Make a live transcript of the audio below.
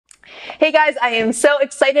Hey guys, I am so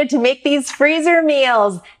excited to make these freezer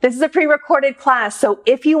meals. This is a pre-recorded class, so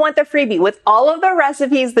if you want the freebie with all of the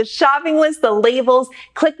recipes, the shopping list, the labels,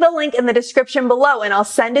 click the link in the description below and I'll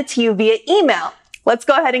send it to you via email. Let's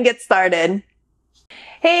go ahead and get started.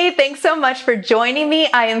 Hey, thanks so much for joining me.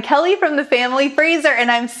 I am Kelly from the Family Freezer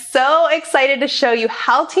and I'm so excited to show you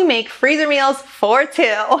how to make freezer meals for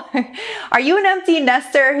two. Are you an empty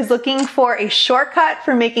nester who's looking for a shortcut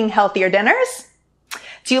for making healthier dinners?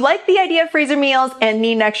 Do you like the idea of freezer meals and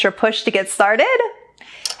need an extra push to get started?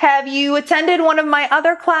 Have you attended one of my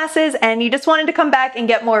other classes and you just wanted to come back and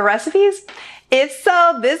get more recipes? If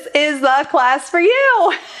so, this is the class for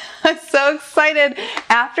you. I'm so excited.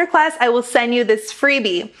 After class, I will send you this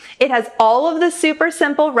freebie. It has all of the super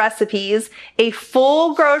simple recipes, a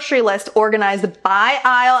full grocery list organized by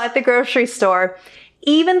aisle at the grocery store,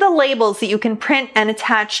 even the labels that you can print and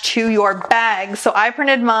attach to your bag. So I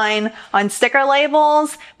printed mine on sticker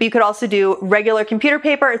labels, but you could also do regular computer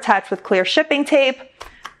paper attached with clear shipping tape.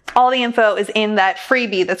 All the info is in that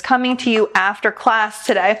freebie that's coming to you after class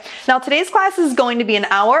today. Now today's class is going to be an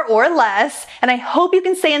hour or less, and I hope you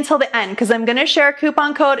can stay until the end because I'm going to share a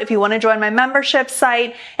coupon code if you want to join my membership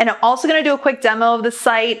site, and I'm also going to do a quick demo of the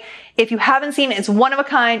site. If you haven't seen it, it's one of a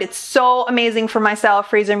kind. It's so amazing for my style of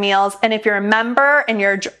freezer meals. And if you're a member and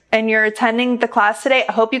you're attending the class today,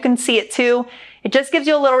 I hope you can see it too. It just gives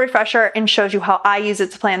you a little refresher and shows you how I use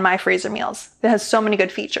it to plan my freezer meals. It has so many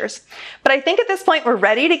good features. But I think at this point we're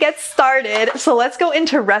ready to get started. So let's go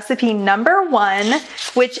into recipe number 1,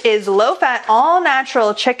 which is low-fat,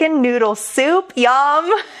 all-natural chicken noodle soup. Yum!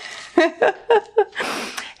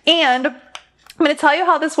 And I'm going to tell you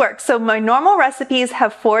how this works. So my normal recipes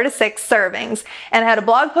have 4 to 6 servings, and I had a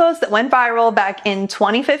blog post that went viral back in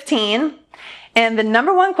 2015. And the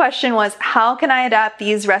number one question was, how can I adapt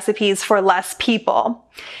these recipes for less people?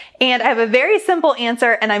 And I have a very simple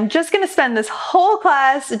answer, and I'm just going to spend this whole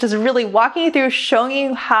class just really walking you through, showing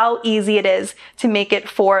you how easy it is to make it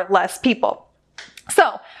for less people.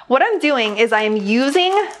 So what I'm doing is I am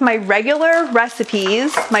using my regular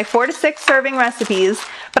recipes, my 4 to 6 serving recipes,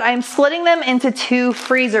 but I'm splitting them into 2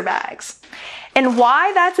 freezer bags. And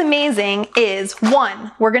why that's amazing is,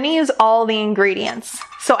 1, we're going to use all the ingredients.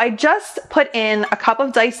 So I just put in a cup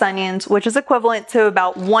of diced onions, which is equivalent to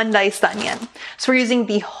about 1 diced onion. So we're using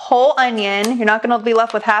the whole onion. You're not going to be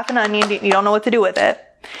left with half an onion. You don't know what to do with it.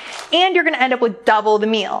 And you're going to end up with double the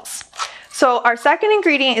meals. So our second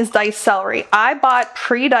ingredient is diced celery. I bought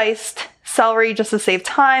pre-diced celery just to save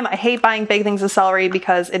time. I hate buying big things of celery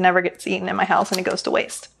because it never gets eaten in my house and it goes to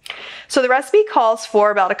waste. So the recipe calls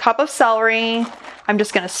for about a cup of celery. I'm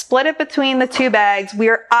just going to split it between the 2 bags. We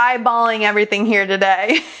are eyeballing everything here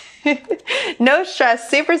today. No stress,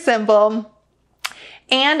 super simple.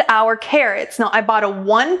 And our carrots. Now I bought a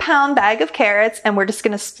 1-pound bag of carrots and we're just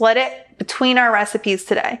going to split it between our recipes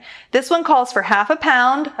today. This one calls for half a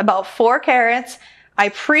pound, about 4 carrots. I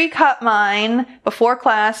pre-cut mine before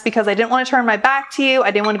class because I didn't want to turn my back to you.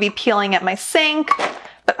 I didn't want to be peeling at my sink,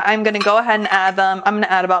 but I'm going to go ahead and add them. I'm going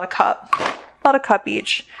to add about a cup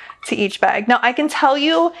each to each bag. Now I can tell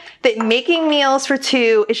you that making meals for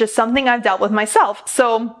 2 is just something I've dealt with myself.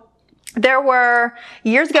 So there were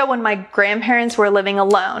years ago when my grandparents were living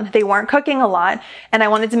alone. They weren't cooking a lot and I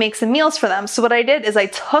wanted to make some meals for them. So what I did is I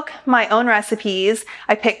took my own recipes.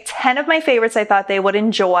 I picked 10 of my favorites I thought they would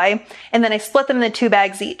enjoy, and then I split them into 2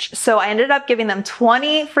 bags each. So I ended up giving them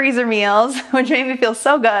 20 freezer meals, which made me feel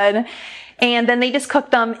so good. And then they just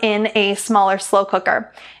cooked them in a smaller slow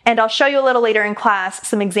cooker. And I'll show you a little later in class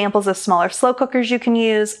some examples of smaller slow cookers you can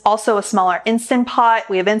use. Also a smaller Instant Pot.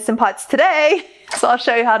 We have Instant Pots today, so I'll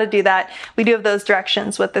show you how to do that. We do have those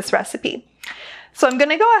directions with this recipe. So I'm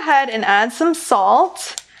gonna go ahead and add some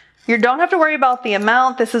salt. You don't have to worry about the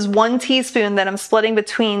amount. This is 1 teaspoon that I'm splitting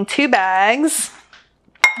between 2 bags.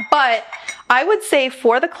 But I would say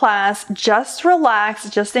for the class, just relax,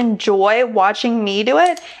 just enjoy watching me do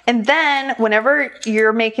it. And then whenever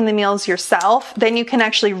you're making the meals yourself, then you can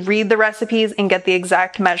actually read the recipes and get the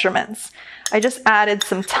exact measurements. I just added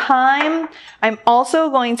some thyme. I'm also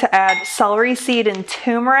going to add celery seed and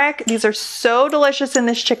turmeric. These are so delicious in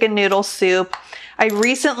this chicken noodle soup. I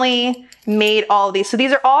recently made all of these. So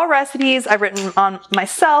these are all recipes I've written on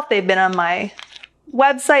myself. They've been on my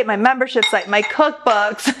website, my membership site, my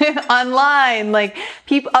cookbooks, online, like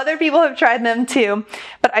other people have tried them too.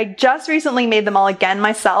 But I just recently made them all again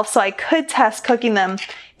myself, so I could test cooking them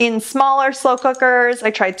in smaller slow cookers. I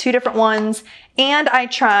tried 2 different ones, and I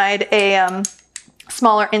tried a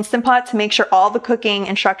smaller Instant Pot to make sure all the cooking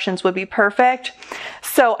instructions would be perfect.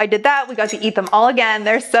 So I did that. We got to eat them all again.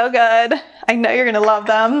 They're so good. I know you're gonna love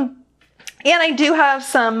them. And I do have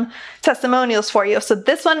some testimonials for you. So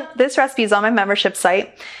this recipe is on my membership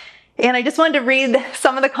site. And I just wanted to read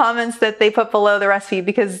some of the comments that they put below the recipe,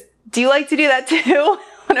 because do you like to do that too?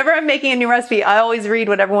 Whenever I'm making a new recipe, I always read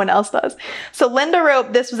what everyone else does. So Linda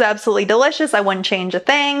wrote, "This was absolutely delicious. I wouldn't change a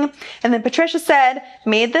thing." And then Patricia said,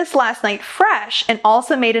 "Made this last night fresh and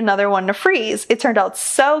also made another one to freeze. It turned out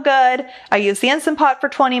so good. I used the Instant Pot for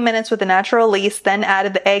 20 minutes with the natural release, then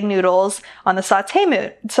added the egg noodles on the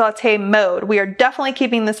saute mode. We are definitely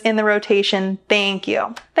keeping this in the rotation. Thank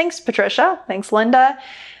you." Thanks, Patricia. Thanks, Linda.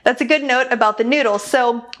 That's a good note about the noodles.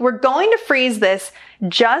 So we're going to freeze this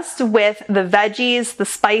just with the veggies, the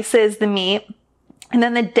spices, the meat. And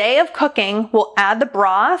then the day of cooking, we'll add the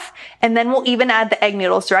broth, and then we'll even add the egg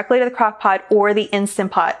noodles directly to the crock pot or the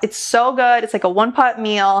Instant Pot. It's so good. It's like a one-pot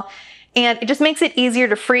meal, and it just makes it easier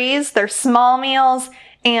to freeze. They're small meals,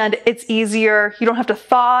 and it's easier. You don't have to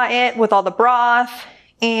thaw it with all the broth,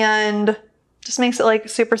 and just makes it like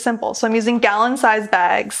super simple. So I'm using gallon-size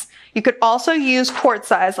bags. You could also use quart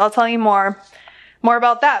size. I'll tell you more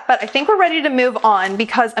about that. But I think we're ready to move on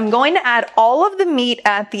because I'm going to add all of the meat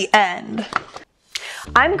at the end.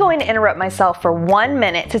 I'm going to interrupt myself for 1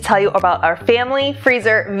 minute to tell you about our Family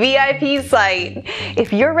Freezer VIP site.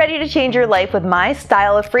 If you're ready to change your life with my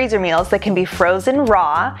style of freezer meals that can be frozen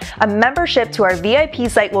raw, a membership to our VIP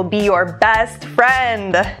site will be your best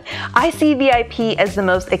friend. I see VIP as the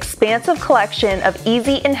most expansive collection of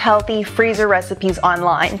easy and healthy freezer recipes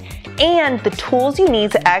online, and the tools you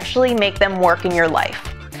need to actually make them work in your life.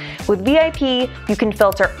 With VIP, you can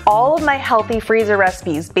filter all of my healthy freezer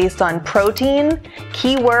recipes based on protein,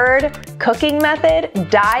 keyword, cooking method,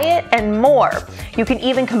 diet, and more. You can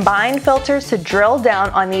even combine filters to drill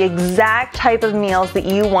down on the exact type of meals that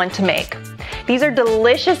you want to make. These are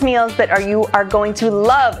delicious meals that you are going to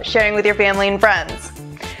love sharing with your family and friends.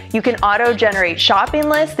 You can auto-generate shopping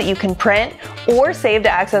lists that you can print or save to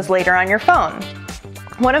access later on your phone.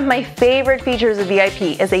 One of my favorite features of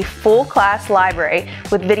VIP is a full class library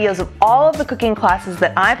with videos of all of the cooking classes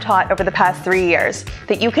that I've taught over the past 3 years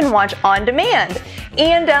that you can watch on demand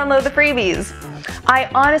and download the freebies. I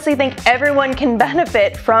honestly think everyone can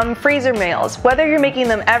benefit from freezer meals, whether you're making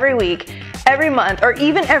them every week, every month, or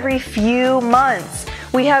even every few months.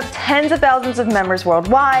 We have tens of thousands of members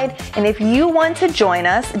worldwide, and if you want to join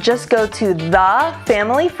us, just go to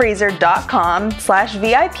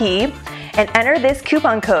thefamilyfreezer.com/VIP and enter this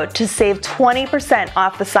coupon code to save 20%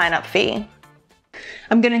 off the sign-up fee.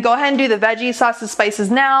 I'm gonna go ahead and do the veggie sauces, spices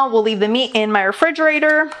now. We'll leave the meat in my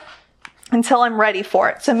refrigerator until I'm ready for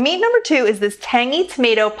it. So meat number 2 is this tangy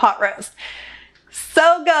tomato pot roast.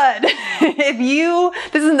 So good.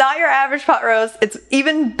 This is not your average pot roast, it's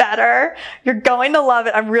even better. You're going to love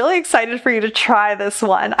it. I'm really excited for you to try this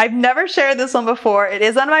one. I've never shared this one before. It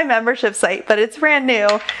is on my membership site, but it's brand new.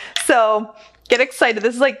 So get excited.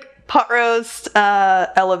 This is like pot roast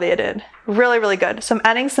elevated. Really, really good. So I'm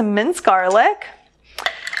adding some minced garlic.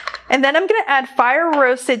 And then I'm gonna add fire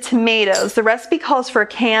roasted tomatoes. The recipe calls for a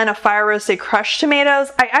can of fire roasted crushed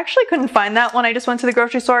tomatoes. I actually couldn't find that when I just went to the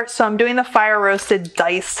grocery store, so I'm doing the fire roasted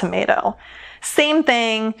diced tomato. Same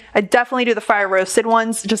thing, I definitely do the fire roasted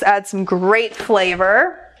ones, just add some great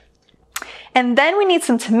flavor. And then we need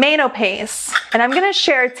some tomato paste, and I'm gonna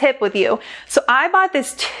share a tip with you. So I bought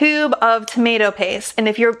this tube of tomato paste, and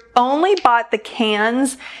if you've only bought the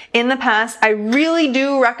cans in the past, I really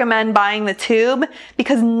do recommend buying the tube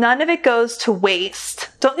because none of it goes to waste.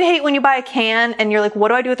 Don't you hate when you buy a can and you're like, what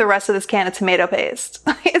do I do with the rest of this can of tomato paste?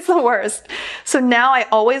 It's the worst. So now I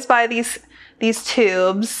always buy these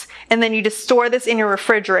tubes, and then you just store this in your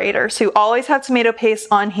refrigerator. So you always have tomato paste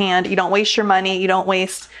on hand. You don't waste your money. You don't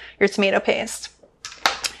waste your tomato paste.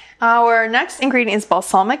 Our next ingredient is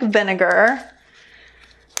balsamic vinegar.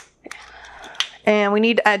 And we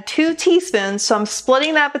need to add 2 teaspoons. So I'm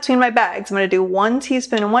splitting that between my bags. I'm going to do 1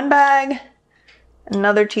 teaspoon in one bag,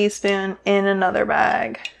 another teaspoon in another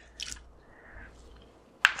bag.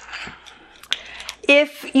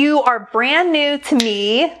 If you are brand new to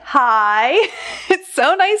me, hi, it's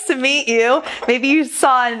so nice to meet you. Maybe you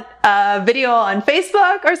saw a video on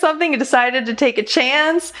Facebook or something and decided to take a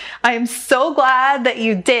chance. I am so glad that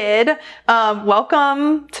you did.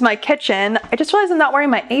 Welcome to my kitchen. I just realized I'm not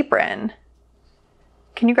wearing my apron.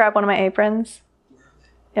 Can you grab one of my aprons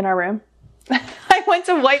in our room? I went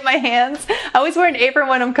to wipe my hands. I always wear an apron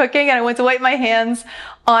when I'm cooking, and I went to wipe my hands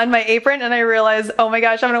on my apron, and I realized, oh my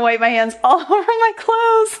gosh, I'm gonna wipe my hands all over my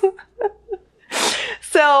clothes.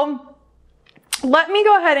 So let me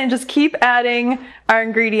go ahead and just keep adding our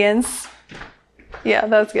ingredients. Yeah,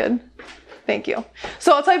 that's good. Thank you.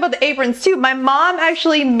 So I'll tell you about the aprons too. My mom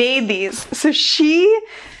actually made these. So she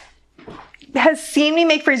has seen me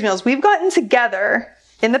make freezer meals. We've gotten together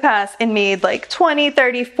in the past and made like 20,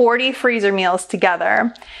 30, 40 freezer meals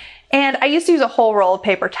together. And I used to use a whole roll of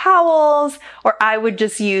paper towels, or I would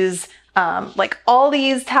just use like all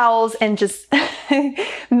these towels and just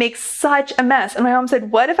make such a mess. And my mom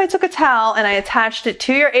said, what if I took a towel and I attached it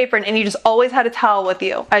to your apron and you just always had a towel with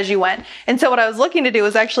you as you went? And so what I was looking to do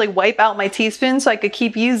was actually wipe out my teaspoon so I could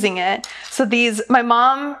keep using it. So my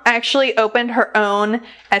mom actually opened her own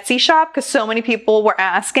Etsy shop because so many people were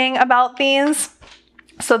asking about these.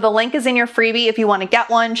 So the link is in your freebie if you want to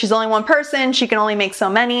get one. She's only one person. She can only make so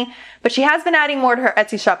many, but she has been adding more to her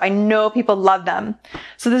Etsy shop. I know people love them.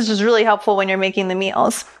 So this is really helpful when you're making the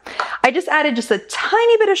meals. I just added just a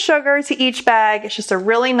tiny bit of sugar to each bag. It's just a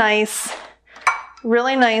really nice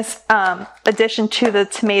addition to the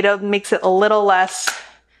tomato. Makes it a little less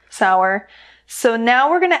sour. So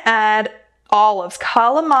now we're going to add olives,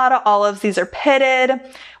 Kalamata olives. These are pitted.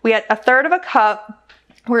 We add 1/3 of a cup.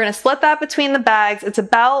 We're going to split that between the bags. It's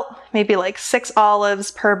about maybe like 6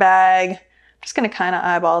 olives per bag. I'm just going to kind of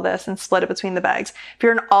eyeball this and split it between the bags. If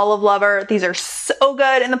you're an olive lover, these are so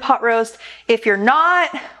good in the pot roast. If you're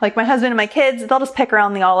not, like my husband and my kids, they'll just pick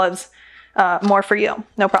around the olives more for you.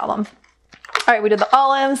 No problem. All right, we did the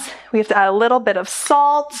olives. We have to add a little bit of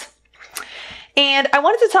salt. And I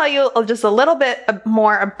wanted to tell you just a little bit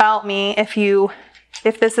more about me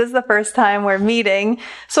if this is the first time we're meeting.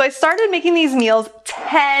 So I started making these meals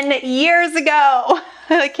 10 years ago.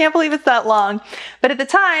 I can't believe it's that long. But at the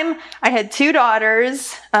time, I had 2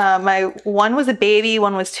 daughters. One was a baby,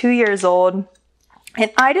 one was 2 years old.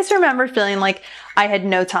 And I just remember feeling like I had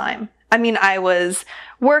no time. I mean, I was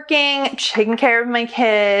working, taking care of my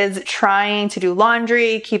kids, trying to do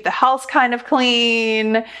laundry, keep the house kind of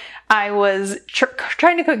clean. I was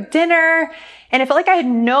trying to cook dinner. And I felt like I had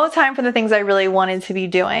no time for the things I really wanted to be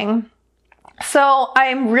doing. So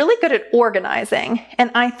I'm really good at organizing. And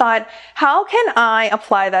I thought, how can I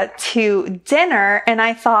apply that to dinner? And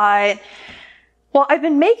I thought, well, I've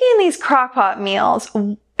been making these crock-pot meals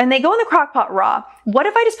and they go in the crock-pot raw. What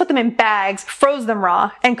if I just put them in bags, froze them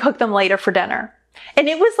raw, and cook them later for dinner? And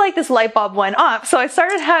it was like this light bulb went off. So I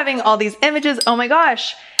started having all these images. Oh my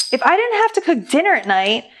gosh, if I didn't have to cook dinner at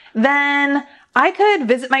night, then I could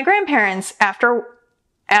visit my grandparents after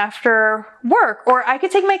work, or I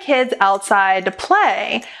could take my kids outside to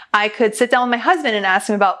play. I could sit down with my husband and ask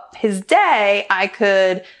him about his day. I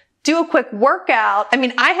could do a quick workout. I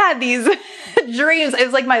mean, I had these dreams. It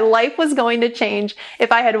was like my life was going to change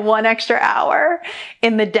if I had 1 extra hour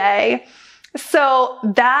in the day. So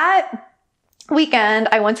that weekend,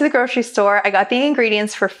 I went to the grocery store. I got the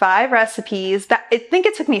ingredients for 5 recipes. I think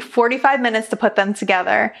it took me 45 minutes to put them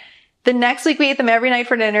together. The next week we ate them every night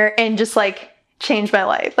for dinner and just like changed my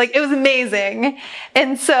life. Like it was amazing.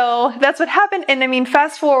 And so that's what happened. And I mean,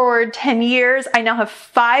 fast forward 10 years, I now have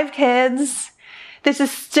 5 kids. This is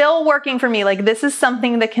still working for me. Like this is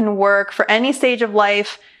something that can work for any stage of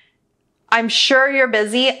life. I'm sure you're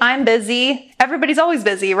busy. I'm busy. Everybody's always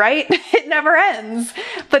busy, right? It never ends.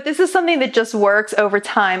 But this is something that just works over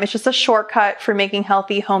time. It's just a shortcut for making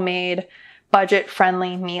healthy, homemade,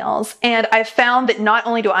 budget-friendly meals. And I've found that not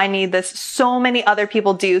only do I need this, so many other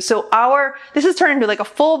people do. So this has turned into like a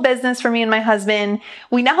full business for me and my husband.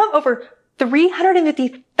 We now have over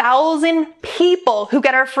 350,000 people who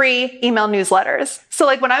get our free email newsletters. So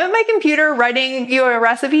like when I'm at my computer writing you a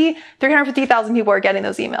recipe, 350,000 people are getting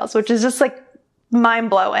those emails, which is just like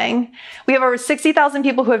mind-blowing. We have over 60,000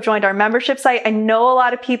 people who have joined our membership site. I know a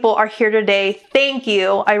lot of people are here today. Thank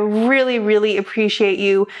you. I really, really appreciate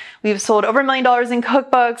you. We've sold over $1 million in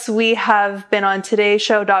cookbooks. We have been on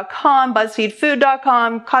todayshow.com,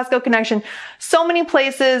 BuzzFeedFood.com, Costco Connection, so many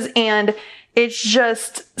places. And it's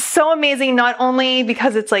just so amazing, not only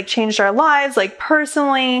because it's like changed our lives, like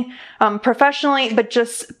personally, professionally, but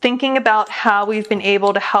just thinking about how we've been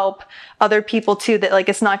able to help other people too, that like,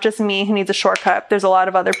 it's not just me who needs a shortcut. There's a lot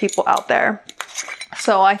of other people out there.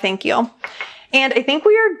 So I thank you. And I think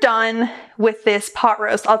we are done with this pot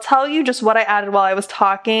roast. I'll tell you just what I added while I was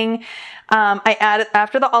talking. I added,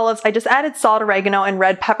 after the olives, I just added salt, oregano, and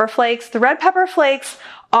red pepper flakes. The red pepper flakes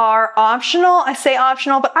are optional. I say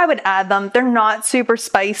optional, but I would add them. They're not super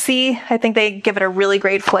spicy. I think they give it a really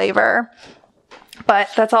great flavor, but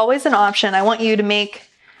that's always an option. I want you to make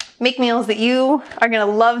meals that you are going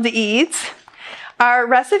to love to eat. Our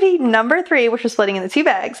recipe number 3, which we're splitting into 2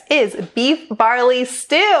 bags, is beef barley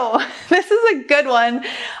stew. This is a good one.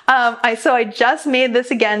 So I just made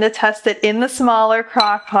this again to test it in the smaller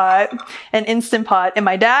crock pot, an Instant Pot, and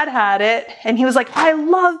my dad had it, and he was like, I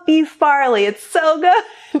love beef barley. It's so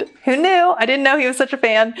good. Who knew? I didn't know he was such a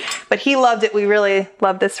fan, but he loved it. We really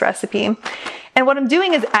love this recipe. And what I'm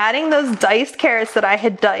doing is adding those diced carrots that I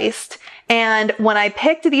had diced. And when I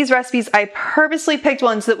picked these recipes, I purposely picked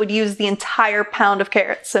ones that would use the entire pound of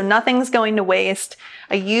carrots. So nothing's going to waste.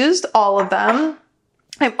 I used all of them.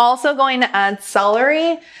 I'm also going to add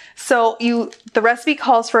celery. So the recipe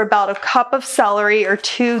calls for about a cup of celery or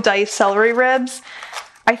 2 diced celery ribs.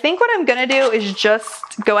 I think what I'm gonna do is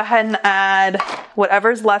just go ahead and add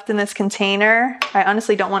whatever's left in this container. I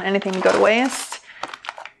honestly don't want anything to go to waste.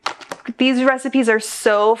 These recipes are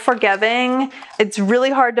so forgiving. It's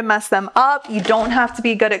really hard to mess them up. You don't have to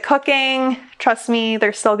be good at cooking. Trust me,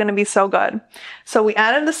 they're still gonna be so good. So we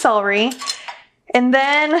added the celery, and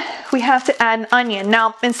then we have to add an onion.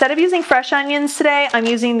 Now, instead of using fresh onions today, I'm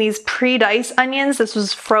using these pre-diced onions. This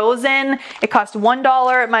was frozen. It cost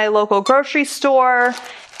 $1 at my local grocery store.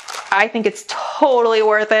 I think it's totally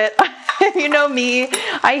worth it. You know me,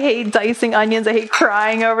 I hate dicing onions. I hate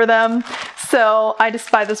crying over them. So I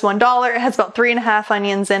just buy this $1. It has about 3.5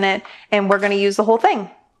 onions in it, and we're gonna use the whole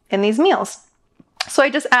thing in these meals. So I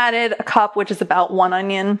just added a cup, which is about 1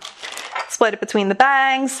 onion, split it between the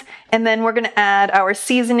bags, and then we're gonna add our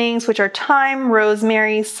seasonings, which are thyme,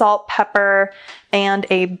 rosemary, salt, pepper, and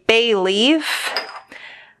a bay leaf.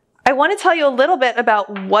 I wanna tell you a little bit about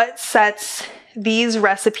what sets these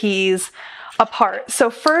recipes apart.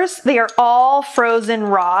 So first, they are all frozen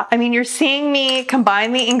raw. I mean, you're seeing me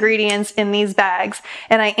combine the ingredients in these bags,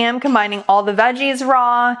 and I am combining all the veggies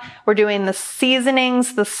raw. We're doing the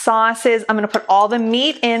seasonings, the sauces. I'm gonna put all the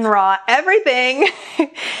meat in raw, everything.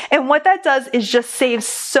 And what that does is just save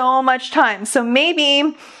so much time. So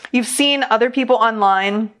maybe you've seen other people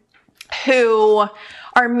online who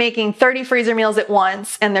are making 30 freezer meals at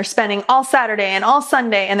once, and they're spending all Saturday and all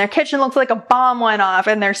Sunday, and their kitchen looks like a bomb went off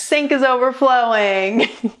and their sink is overflowing.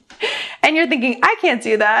 And you're thinking, I can't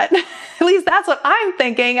do that. At least that's what I'm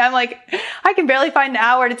thinking. I'm like, I can barely find an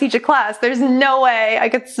hour to teach a class. There's no way I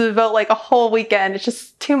could devote like a whole weekend. It's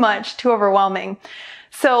just too much, too overwhelming.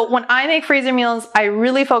 So when I make freezer meals, I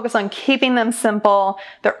really focus on keeping them simple.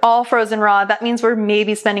 They're all frozen raw. That means we're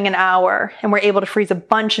maybe spending an hour, and we're able to freeze a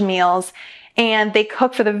bunch of meals. And they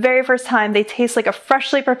cook for the very first time. They taste like a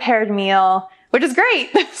freshly prepared meal, which is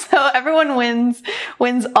great. So everyone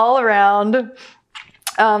wins all around.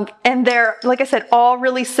 And they're, like I said, all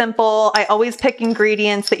really simple. I always pick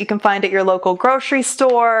ingredients that you can find at your local grocery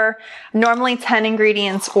store, normally 10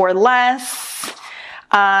 ingredients or less.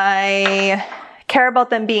 I care about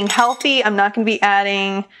them being healthy. I'm not going to be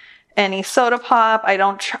adding any soda pop. I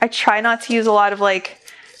try not to use a lot of like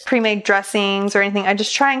pre-made dressings or anything. I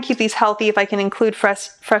just try and keep these healthy. If I can include fresh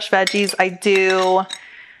veggies, I do.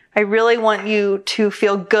 I really want you to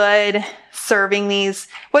feel good serving these,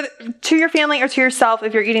 whether to your family or to yourself.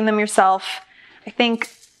 If you're eating them yourself, I think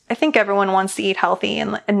everyone wants to eat healthy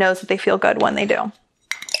and knows that they feel good when they do.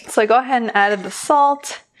 So I go ahead and added the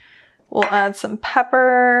salt. We'll add some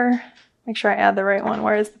pepper. Make sure I add the right one.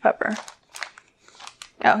 Where is the pepper?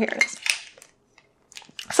 Oh, here it is.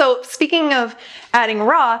 So speaking of adding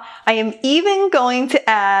raw, I am even going to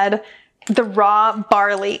add the raw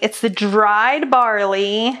barley. It's the dried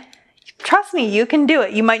barley. Trust me, you can do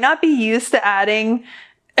it. You might not be used to adding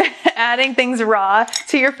things raw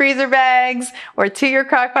to your freezer bags or to your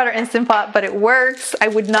crock pot or Instant Pot, but it works. I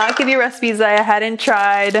would not give you recipes that I hadn't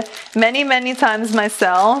tried many, many times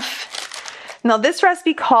myself. Now this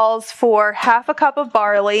recipe calls for half a cup of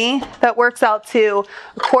barley. That works out to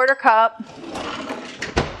a quarter cup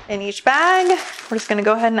in each bag. We're just gonna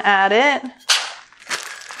go ahead and add it.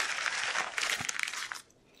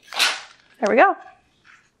 There we go.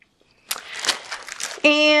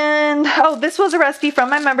 And, oh, this was a recipe from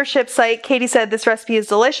my membership site. Katie said this recipe is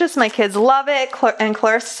delicious. My kids love it. And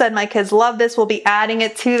Clarissa said my kids love this. We'll be adding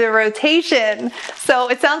it to the rotation. So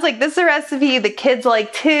it sounds like this is a recipe the kids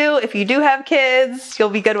like too. If you do have kids, you'll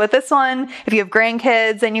be good with this one. If you have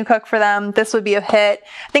grandkids and you cook for them, this would be a hit.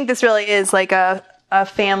 I think this really is like a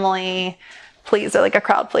family pleaser, like a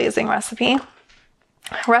crowd pleasing recipe.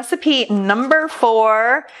 Recipe number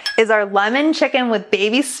 4 is our lemon chicken with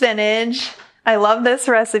baby spinach. I love this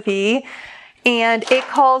recipe, and it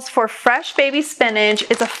calls for fresh baby spinach.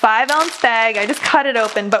 It's a 5-ounce bag. I just cut it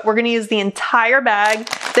open, but we're gonna use the entire bag.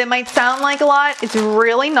 That might sound like a lot. It's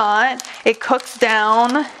really not. It cooks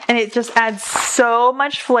down, and it just adds so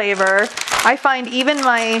much flavor. I find even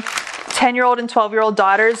my 10-year-old and 12-year-old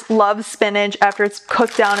daughters love spinach after it's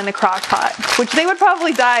cooked down in the crock pot, which they would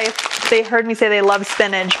probably die if they heard me say they love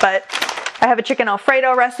spinach, but I have a chicken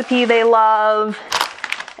Alfredo recipe they love,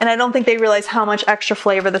 and I don't think they realize how much extra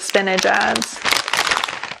flavor the spinach adds.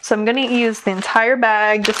 So I'm gonna use the entire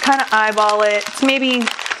bag, just kind of eyeball it. It's maybe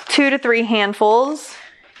 2 to 3 handfuls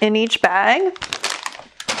in each bag.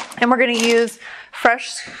 And we're gonna use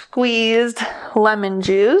fresh squeezed lemon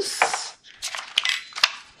juice.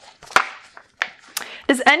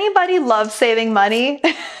 Does anybody love saving money?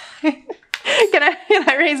 Can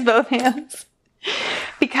I raise both hands?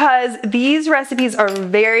 Because these recipes are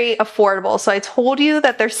very affordable. So I told you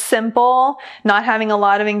that they're simple, not having a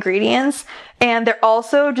lot of ingredients, and they're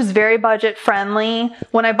also just very budget friendly.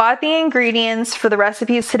 When I bought the ingredients for the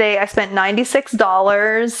recipes today, I spent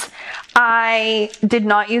 $96. I did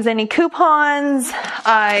not use any coupons.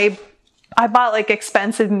 I bought like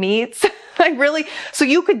expensive meats. So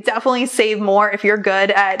you could definitely save more if you're good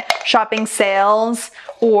at shopping sales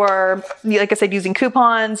or, like I said, using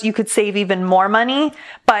coupons. You could save even more money,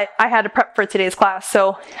 but I had to prep for today's class.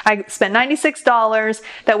 So I spent $96.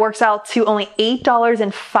 That works out to only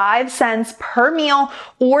 $8.05 per meal,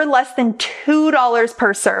 or less than $2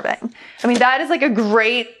 per serving. I mean, that is like a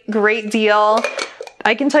great, great deal.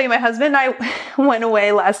 I can tell you, my husband and I went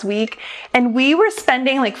away last week and we were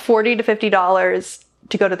spending like $40 to $50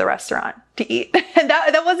 to go to the restaurant to eat. And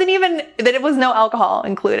that wasn't even, that it was no alcohol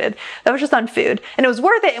included. That was just on food, and it was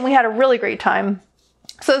worth it. And we had a really great time.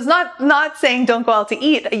 So it's not saying don't go out to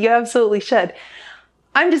eat. You absolutely should.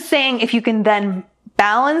 I'm just saying if you can then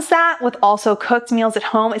balance that with also cooked meals at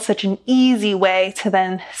home, it's such an easy way to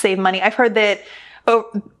then save money. I've heard that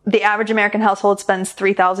the average American household spends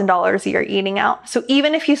 $3,000 a year eating out. So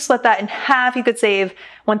even if you split that in half, you could save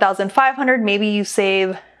 $1,500. Maybe you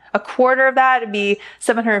save a quarter of that. It'd be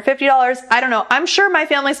 $750. I don't know. I'm sure my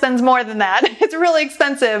family spends more than that. It's really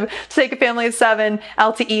expensive to take a family of 7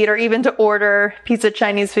 out to eat, or even to order pizza,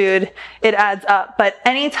 Chinese food. It adds up. But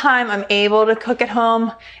anytime I'm able to cook at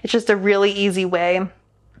home, it's just a really easy way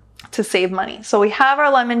to save money. So we have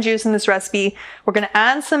our lemon juice in this recipe. We're going to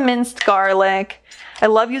add some minced garlic. I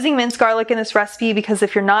love using minced garlic in this recipe because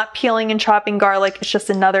if you're not peeling and chopping garlic, it's just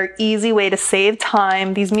another easy way to save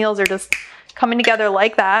time. These meals are just coming together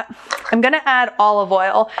like that. I'm going to add olive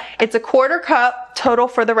oil. It's a 1/4 cup total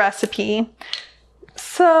for the recipe.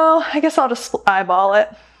 So I guess I'll just eyeball it.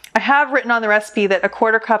 I have written on the recipe that a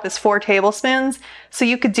 1/4 cup is 4 tablespoons. So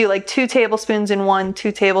you could do like 2 tablespoons in one,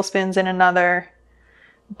 2 tablespoons in another,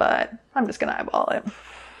 but I'm just going to eyeball it.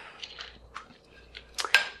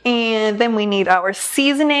 And then we need our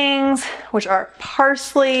seasonings, which are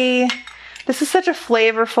parsley. This is such a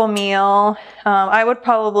flavorful meal. I would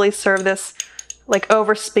probably serve this like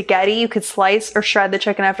over spaghetti. You could slice or shred the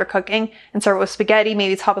chicken after cooking and serve it with spaghetti,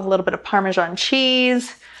 maybe top with a little bit of Parmesan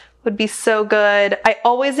cheese. Would be so good. I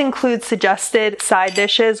always include suggested side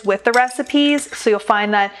dishes with the recipes, so you'll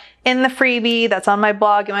find that in the freebie that's on my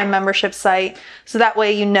blog and my membership site. So that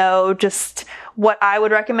way you know just what I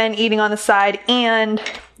would recommend eating on the side, and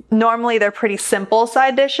normally they're pretty simple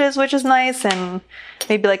side dishes, which is nice, and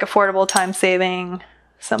maybe like affordable, time-saving,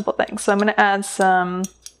 simple things. So I'm going to add some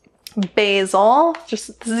basil.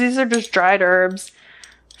 These are just dried herbs.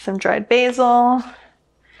 Some dried basil.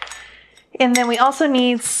 And then we also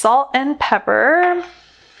need salt and pepper.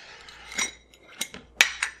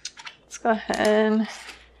 Let's go ahead and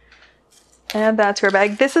add that to our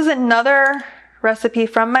bag. This is another recipe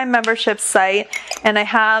from my membership site, and I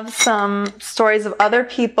have some stories of other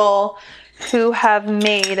people who have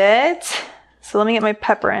made it. So let me get my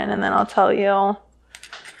pepper in and then I'll tell you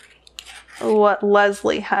what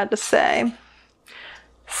Leslie had to say.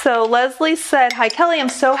 So Leslie said, "Hi Kelly, I'm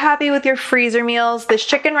so happy with your freezer meals. This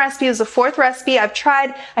chicken recipe is the 4th recipe I've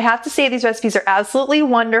tried. I have to say these recipes are absolutely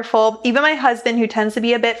wonderful. Even my husband, who tends to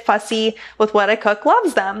be a bit fussy with what I cook,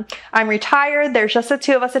 loves them. I'm retired. There's just the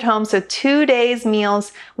 2 of us at home, so 2 days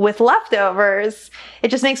meals with leftovers. It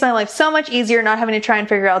just makes my life so much easier not having to try and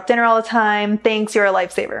figure out dinner all the time. Thanks, you're a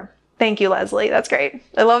lifesaver." Thank you, Leslie. That's great.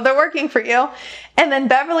 I love they're working for you. And then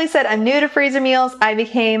Beverly said, "I'm new to freezer meals. I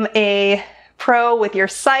became a pro with your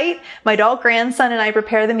site. My adult grandson and I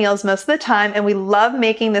prepare the meals most of the time, and we love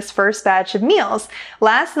making this first batch of meals.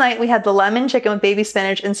 Last night we had the lemon chicken with baby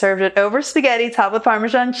spinach and served it over spaghetti topped with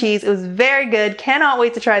Parmesan cheese. It was very good. Cannot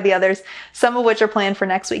wait to try the others, some of which are planned for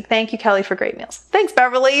next week. Thank you, Kelly, for great meals." Thanks,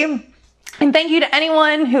 Beverly. And thank you to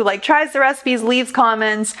anyone who tries the recipes, leaves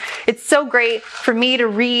comments. It's so great for me to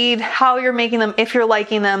read how you're making them, if you're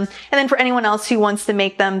liking them. And then for anyone else who wants to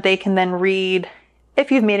make them, they can then read if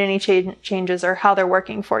you've made any changes or how they're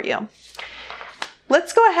working for you.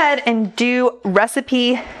 let's go ahead and do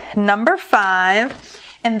recipe number 5.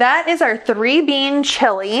 And that is our 3-bean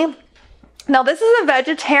chili. Now this is a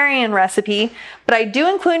vegetarian recipe, but I do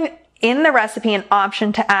include in the recipe an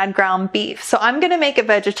option to add ground beef. So I'm gonna make it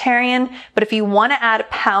vegetarian, but if you wanna add a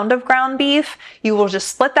pound of ground beef, you will just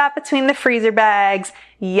split that between the freezer bags.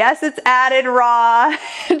 Yes, it's added raw.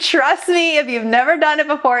 Trust me, if you've never done it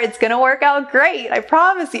before, it's gonna work out great. I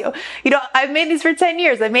promise you. You know, I've made these for 10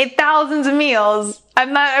 years. I've made thousands of meals.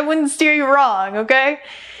 I wouldn't steer you wrong, okay?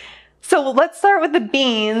 So let's start with the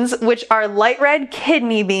beans, which are light red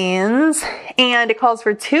kidney beans, and it calls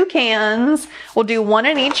for 2 cans. We'll do 1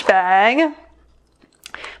 in each bag.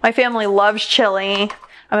 My family loves chili.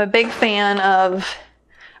 I'm a big fan of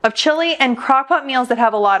chili and crock-pot meals that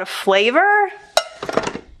have a lot of flavor.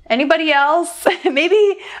 Anybody else?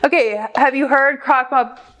 Maybe, okay, have you heard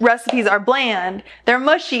crock-pot recipes are bland? They're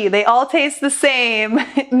mushy, they all taste the same.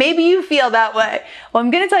 Maybe you feel that way. Well,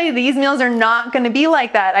 I'm gonna tell you these meals are not gonna be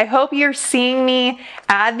like that. I hope you're seeing me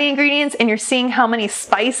add the ingredients and you're seeing how many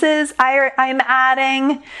spices I'm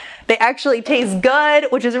adding. They actually taste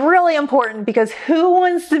good, which is really important because who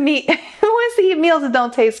wants to eat meals that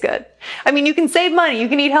don't taste good? I mean, you can save money, you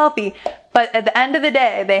can eat healthy, but at the end of the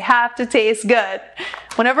day, they have to taste good.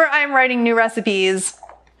 Whenever I'm writing new recipes,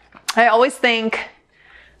 I always think,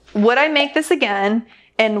 would I make this again?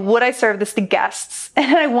 And would I serve this to guests?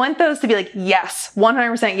 And I want those to be like, yes,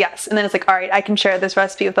 100% yes. And then it's like, all right, I can share this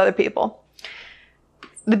recipe with other people.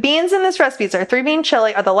 The beans in this recipe, our 3-bean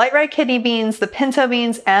chili, are the light red kidney beans, the pinto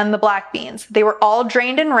beans, and the black beans. They were all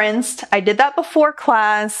drained and rinsed. I did that before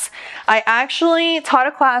class. I actually taught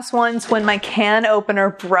a class once when my can opener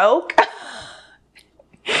broke.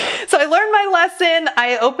 So I learned my lesson.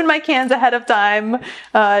 I opened my cans ahead of time.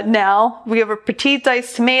 Now we have a petite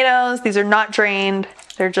diced tomatoes. These are not drained.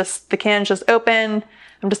 They're just, the can's just open.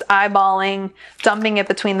 I'm just eyeballing, dumping it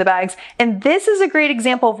between the bags. And this is a great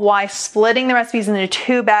example of why splitting the recipes into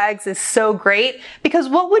 2 bags is so great. Because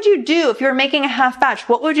what would you do if you were making a half batch?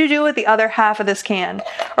 What would you do with the other half of this can?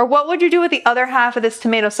 Or what would you do with the other half of this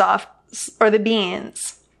tomato sauce or the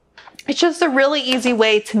beans? It's just a really easy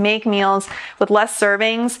way to make meals with less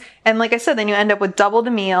servings. And like I said, then you end up with double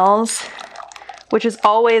the meals, which is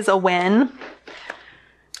always a win.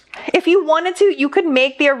 If you wanted to, you could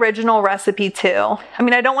make the original recipe too. I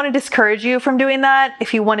mean, I don't want to discourage you from doing that.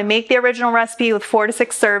 If you want to make the original recipe with 4 to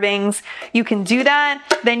 6 servings, you can do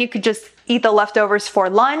that. Then you could just eat the leftovers for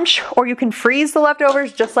lunch, or you can freeze the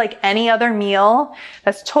leftovers just like any other meal.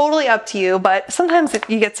 That's totally up to you, but sometimes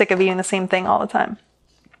you get sick of eating the same thing all the time.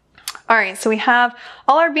 All right, so we have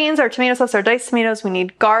all our beans, our tomato sauce, our diced tomatoes. We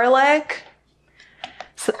need garlic.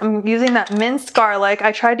 So I'm using that minced garlic.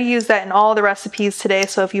 I tried to use that in all the recipes today.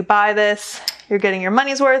 So if you buy this, you're getting your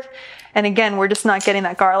money's worth. And again, we're just not getting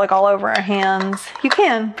that garlic all over our hands. You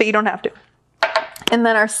can, but you don't have to. And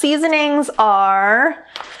then our seasonings are,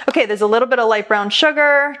 okay, there's a little bit of light brown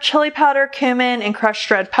sugar, chili powder, cumin, and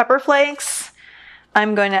crushed red pepper flakes.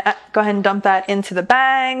 I'm going to go ahead and dump that into the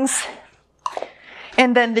bags.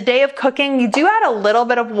 And then the day of cooking, you do add a little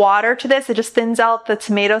bit of water to this. It just thins out the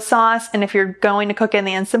tomato sauce. And if you're going to cook in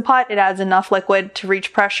the Instant Pot, it adds enough liquid to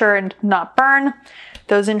reach pressure and not burn.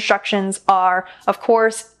 Those instructions are, of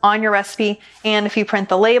course, on your recipe. And if you print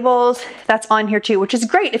the labels, that's on here too, which is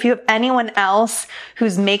great if you have anyone else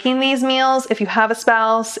who's making these meals. If you have a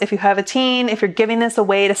spouse, if you have a teen, if you're giving this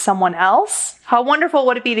away to someone else, how wonderful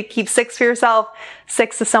would it be to keep 6 for yourself,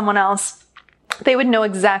 6 to someone else? They would know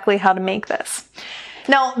exactly how to make this.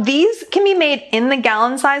 Now, these can be made in the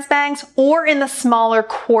gallon size bags or in the smaller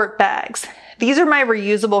quart bags. These are my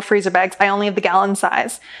reusable freezer bags. I only have the gallon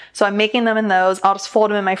size. So I'm making them in those. I'll just fold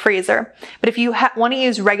them in my freezer. But if you want to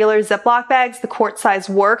use regular Ziploc bags, the quart size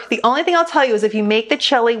work. The only thing I'll tell you is if you make the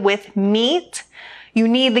chili with meat, you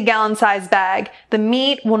need the gallon size bag. The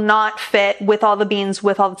meat will not fit with all the beans,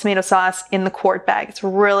 with all the tomato sauce in the quart bag. It's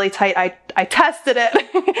really tight. I tested it.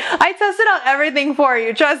 I tested out everything for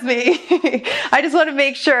you. Trust me. I just want to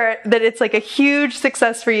make sure that it's like a huge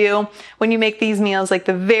success for you when you make these meals like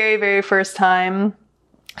the very, very first time.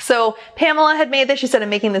 So Pamela had made this. She said, I'm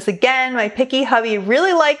making this again. My picky hubby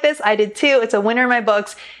really liked this. I did too. It's a winner in my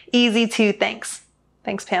books. Easy to, thanks.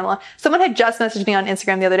 Thanks, Pamela. Someone had just messaged me on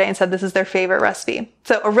Instagram the other day and said this is their favorite recipe.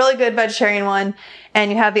 So a really good vegetarian one, and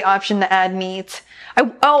you have the option to add meat.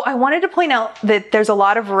 I wanted to point out that there's a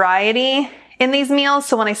lot of variety in these meals.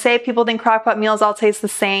 So when I say people think crock-pot meals all taste the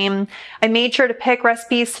same, I made sure to pick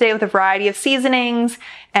recipes today with a variety of seasonings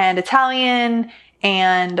and Italian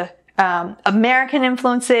and American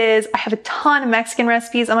influences. I have a ton of Mexican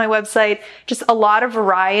recipes on my website, just a lot of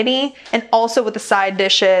variety, and also with the side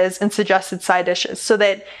dishes and suggested side dishes so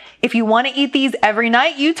that If you want to eat these every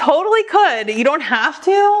night, you totally could. You don't have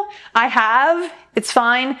to. I have. It's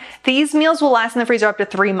fine. These meals will last in the freezer up to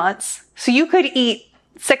 3 months. So you could eat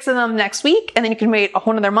 6 of them next week, and then you can wait a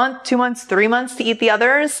whole another month, 2 months, 3 months to eat the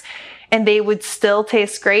others, and they would still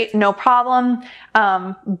taste great, no problem.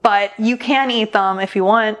 But you can eat them if you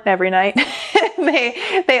want every night.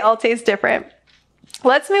 They all taste different.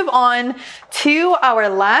 Let's move on to our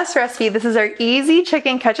last recipe. This is our easy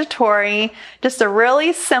chicken cacciatore, just a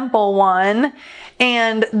really simple one.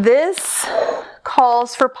 And this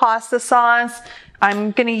calls for pasta sauce.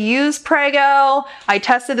 I'm gonna use Prego. I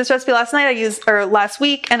tested this recipe last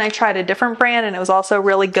week, and I tried a different brand and it was also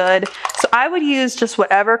really good. So I would use just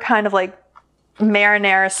whatever kind of like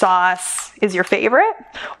marinara sauce is your favorite,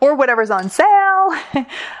 or whatever's on sale.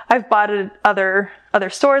 I've bought it at other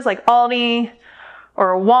stores like Aldi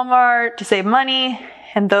or Walmart to save money,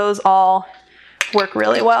 and those all work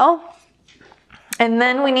really well. And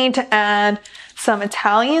then we need to add some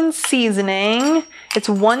Italian seasoning. It's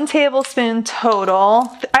 1 tablespoon total.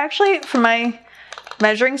 Actually, for my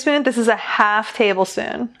measuring spoon, this is a half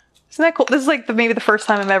tablespoon. Isn't that cool? This is like maybe the first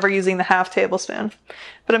time I'm ever using the half tablespoon.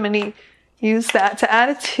 But I'm gonna use that to add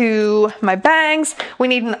it to my bags. We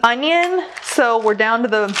need an onion. So we're down to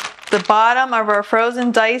the bottom of our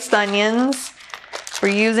frozen diced onions. We're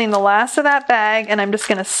using the last of that bag, and I'm just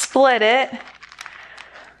gonna split it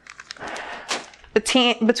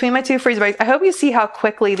between my 2 freezer bags. I hope you see how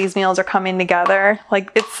quickly these meals are coming together. Like,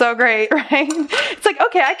 it's so great, right? It's like,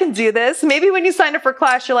 okay, I can do this. Maybe when you sign up for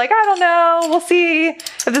class, you're like, I don't know, we'll see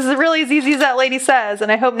if this is really as easy as that lady says.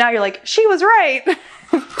 And I hope now you're like, she was right.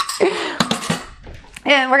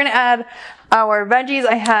 And we're gonna add our veggies.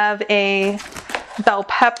 I have a bell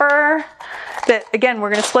pepper that, again,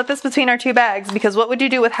 we're gonna split this between our 2 bags, because what would you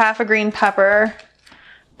do with half a green pepper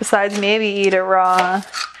besides maybe eat it raw?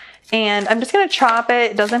 And I'm just gonna chop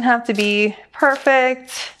it. It doesn't have to be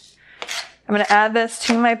perfect. I'm gonna add this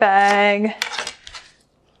to my bag.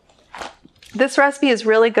 This recipe is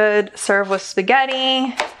really good served with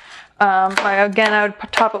spaghetti. Again, I would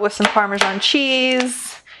top it with some Parmesan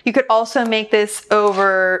cheese. You could also make this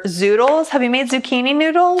over zoodles. Have you made zucchini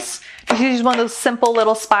noodles? You use one of those simple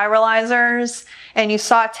little spiralizers and you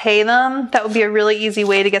saute them. That would be a really easy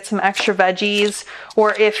way to get some extra veggies.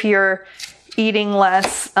 Or if you're eating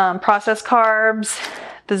less processed carbs,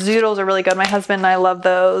 the zoodles are really good. My husband and I love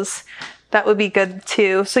those. That would be good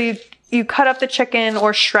too. So you cut up the chicken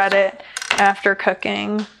or shred it after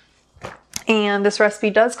cooking. And this recipe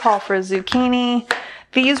does call for zucchini.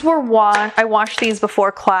 These were I washed these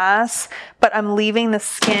before class, but I'm leaving the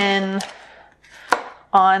skin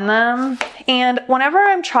on them. And whenever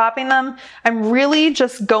I'm chopping them, I'm really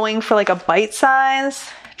just going for like a bite size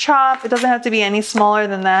chop. It doesn't have to be any smaller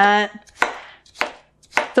than that.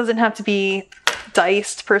 It doesn't have to be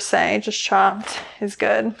diced per se, just chopped is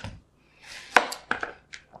good.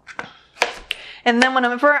 And then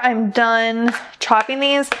whenever I'm done chopping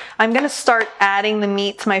these, I'm gonna start adding the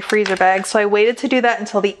meat to my freezer bag. So I waited to do that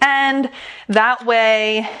until the end. That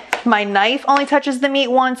way my knife only touches the meat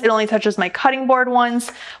once, it only touches my cutting board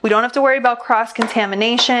once. We don't have to worry about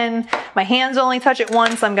cross-contamination. My hands only touch it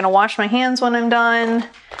once. I'm gonna wash my hands when I'm done.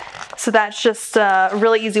 So that's just a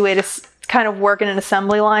really easy way to kind of work in an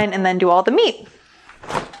assembly line and then do all the meat.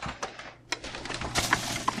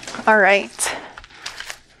 All right.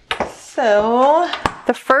 So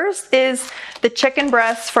the first is the chicken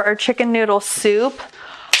breasts for our chicken noodle soup.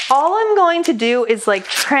 All I'm going to do is like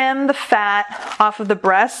trim the fat off of the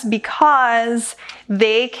breasts because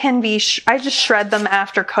they can be, I just shred them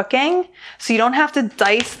after cooking. So you don't have to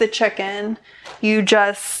dice the chicken. You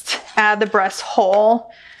just add the breasts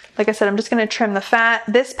whole. Like I said, I'm just gonna trim the fat.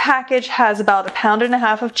 This package has about 1.5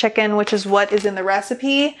 pounds of chicken, which is what is in the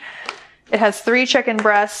recipe. It has 3 chicken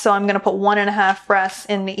breasts, so I'm gonna put 1.5 breasts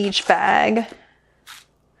in each bag.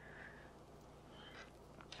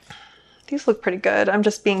 These look pretty good. I'm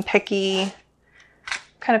just being picky,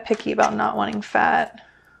 kind of picky about not wanting fat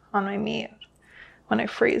on my meat when I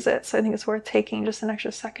freeze it. So I think it's worth taking just an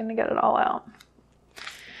extra second to get it all out.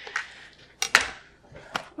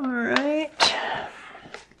 All right.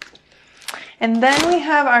 And then we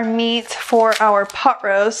have our meat for our pot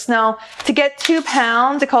roast. Now, to get 2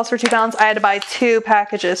 pounds, it calls for 2 pounds, I had to buy 2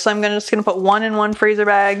 packages. So I'm just gonna put 1 in one freezer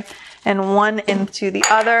bag and 1 into the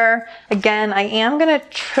other. Again, I am gonna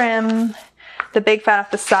trim the big fat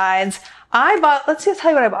off the sides. Let's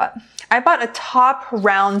tell you what I bought. I bought a top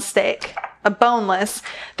round steak, a boneless.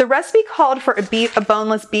 The recipe called for a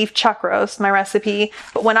boneless beef chuck roast, my recipe.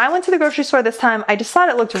 But when I went to the grocery store this time, I just thought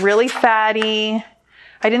it looked really fatty.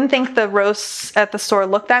 I didn't think the roasts at the store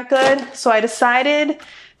looked that good, so I decided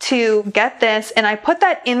to get this, and I put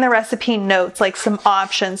that in the recipe notes, like some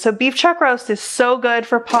options. So beef chuck roast is so good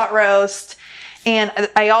for pot roast, and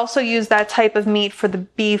I also use that type of meat for the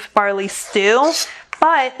beef barley stew.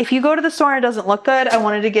 But if you go to the store and it doesn't look good, I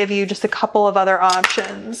wanted to give you just a couple of other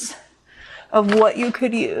options of what you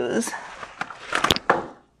could use.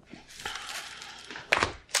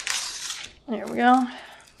 There we go.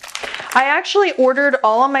 I actually ordered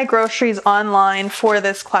all of my groceries online for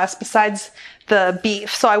this class besides the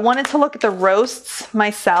beef. So I wanted to look at the roasts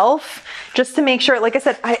myself just to make sure, like I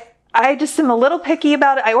said, I just am a little picky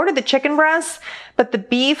about it. I ordered the chicken breast, but the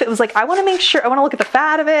beef, it was like, I want to make sure, I want to look at the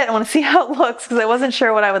fat of it. I want to see how it looks because I wasn't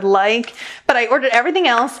sure what I would like, but I ordered everything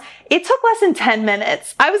else. It took less than 10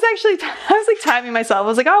 minutes. I was like timing myself. I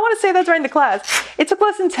was like, oh, I want to say that during the class. It took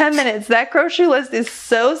less than 10 minutes. That grocery list is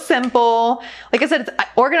so simple. Like I said, it's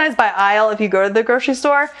organized by aisle if you go to the grocery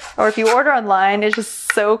store, or if you order online, it's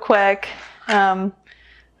just so quick.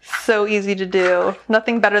 So easy to do.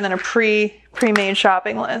 Nothing better than a pre-made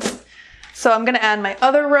shopping list. So I'm going to add my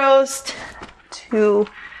other roast to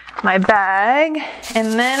my bag.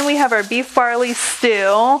 And then we have our beef barley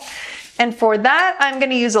stew. And for that, I'm going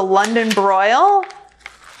to use a London broil.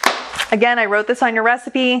 Again, I wrote this on your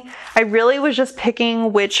recipe. I really was just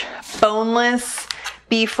picking which boneless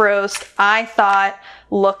beef roast I thought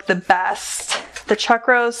looked the best. The chuck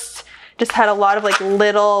roast just had a lot of like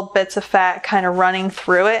little bits of fat kind of running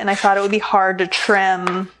through it, and I thought it would be hard to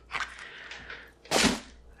trim.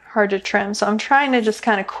 So I'm trying to just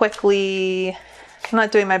kind of quickly, I'm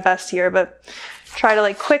not doing my best here, but try to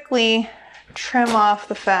like quickly trim off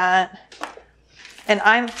the fat.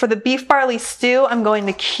 And for the beef barley stew, I'm going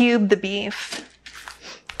to cube the beef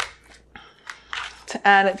to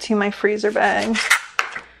add it to my freezer bag.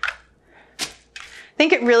 I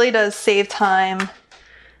think it really does save time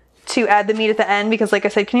to add the meat at the end because, like I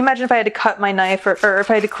said, can you imagine if I had to cut my knife or if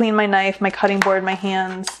I had to clean my knife, my cutting board, my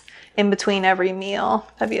hands in between every meal?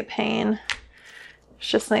 That'd be a pain. It's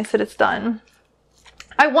just nice that it's done.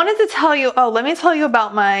 I wanted to tell you, let me tell you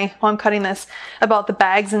about while I'm cutting this, about the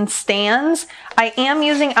bags and stands. I am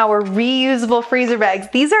using our reusable freezer bags.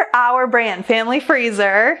 These are our brand, Family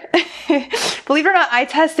Freezer. Believe it or not, I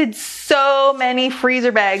tested so many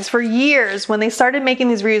freezer bags for years when they started making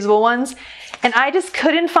these reusable ones, and I just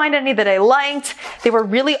couldn't find any that I liked. They were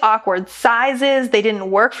really awkward sizes. They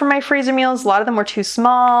didn't work for my freezer meals. A lot of them were too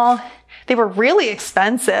small. They were really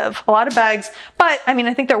expensive, a lot of bags, but I mean,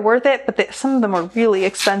 I think they're worth it, but some of them were really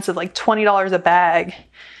expensive, like $20 a bag.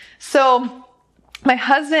 So my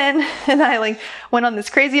husband and I went on this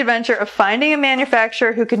crazy adventure of finding a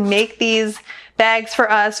manufacturer who could make these bags for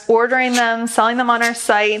us, ordering them, selling them on our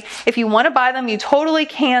site. If you want to buy them, you totally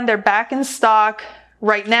can. They're back in stock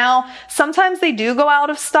right now. Sometimes they do go out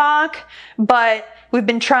of stock, but we've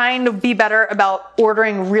been trying to be better about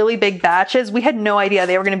ordering really big batches. We had no idea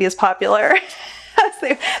they were going to be as popular. I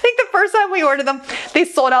think the first time we ordered them, they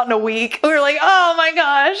sold out in a week. We were like, oh my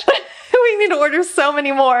gosh, we need to order so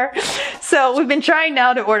many more. So we've been trying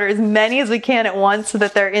now to order as many as we can at once so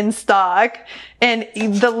that they're in stock. And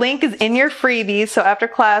the link is in your freebie. So after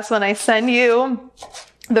class, when I send you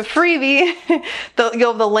the freebie,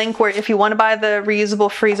 you'll have the link where if you want to buy the reusable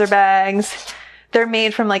freezer bags. They're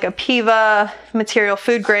made from like a PIVA material,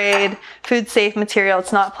 food grade, food safe material.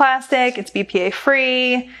 It's not plastic, it's BPA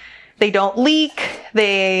free. They don't leak,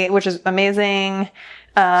 which is amazing.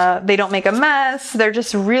 They don't make a mess. They're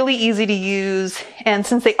just really easy to use. And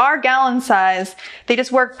since they are gallon size, they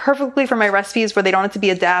just work perfectly for my recipes where they don't have to be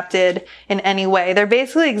adapted in any way. They're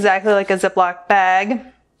basically exactly like a Ziploc bag.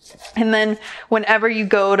 And then whenever you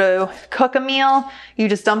go to cook a meal, you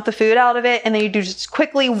just dump the food out of it and then you just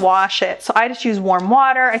quickly wash it. So I just use warm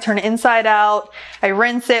water. I turn it inside out. I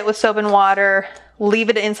rinse it with soap and water, leave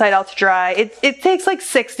it inside out to dry. It takes like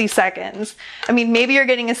 60 seconds. I mean, maybe you're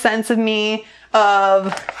getting a sense of me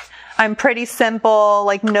of I'm pretty simple,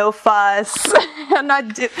 like no fuss. I'm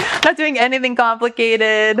not doing anything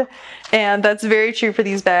complicated. And that's very true for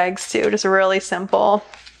these bags too. Just really simple.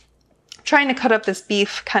 Trying to cut up this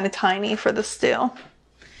beef kind of tiny for the stew.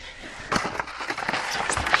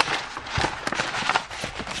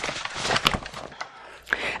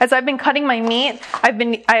 As I've been cutting my meat,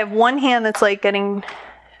 I have one hand that's like getting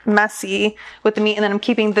messy with the meat, and then I'm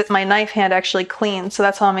keeping my knife hand actually clean, so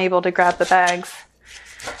that's how I'm able to grab the bags.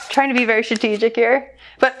 Trying to be very strategic here.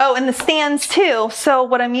 But and the stands too. So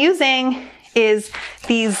what I'm using is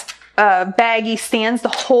these baggy stands to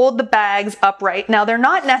hold the bags upright. Now they're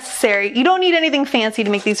not necessary. You don't need anything fancy to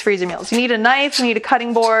make these freezer meals. You need a knife, you need a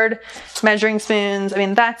cutting board, measuring spoons. I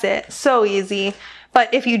mean, that's it. So easy.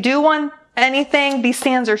 But if you do want anything, these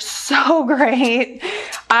stands are so great.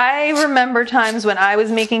 I remember times when I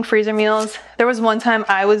was making freezer meals. There was one time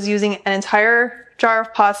I was using an entire jar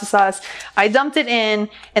of pasta sauce. I dumped it in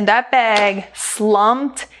and that bag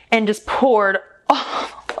slumped and just poured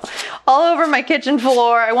all over my kitchen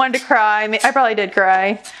floor. I wanted to cry. I probably did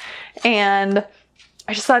cry. And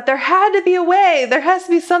I just thought there had to be a way. There has to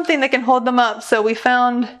be something that can hold them up. So we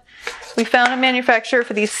found a manufacturer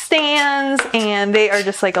for these stands, and they are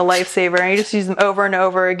just like a lifesaver. And you just use them over and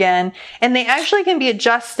over again. And they actually can be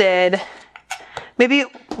adjusted. Maybe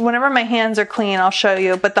whenever my hands are clean, I'll show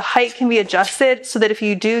you, but the height can be adjusted so that if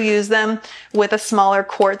you do use them with a smaller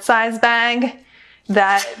quart size bag,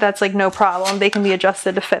 that's like no problem. They can be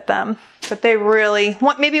adjusted to fit them. But they really,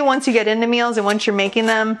 maybe once you get into meals and once you're making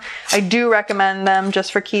them, I do recommend them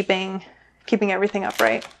just for keeping everything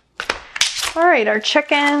upright. All right, our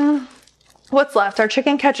chicken, what's left? Our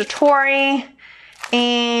chicken cacciatore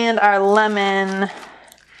and our lemon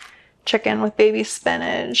chicken with baby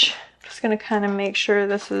spinach. Just gonna kind of make sure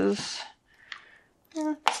this looks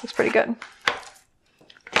pretty good.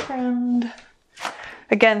 And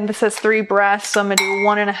again, this has 3 breasts, so I'm gonna do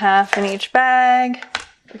 1.5 in each bag.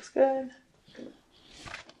 Looks good.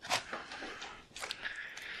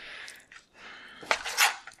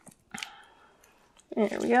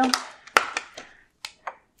 There we go.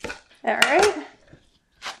 All right.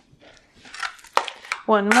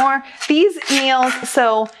 One more. These meals,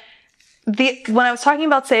 so when I was talking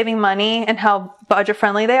about saving money and how budget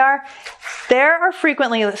friendly they are, there are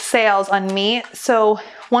frequently sales on meat. So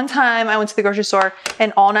one time I went to the grocery store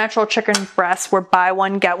and all natural chicken breasts were buy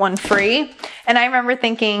one, get one free. And I remember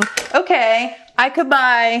thinking, okay, I could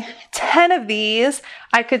buy 10 of these.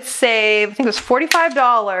 I could save, I think it was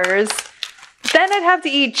 $45. Then I'd have to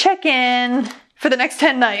eat chicken for the next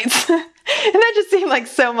 10 nights. And that just seemed like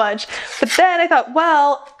so much. But then I thought,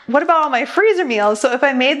 well, what about all my freezer meals? So if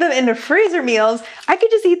I made them into freezer meals, I could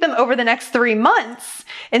just eat them over the next 3 months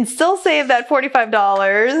and still save that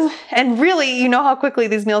 $45. And really, you know how quickly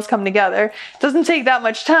these meals come together. It doesn't take that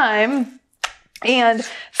much time and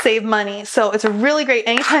save money. So it's a really great,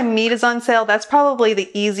 anytime meat is on sale, that's probably the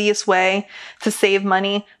easiest way to save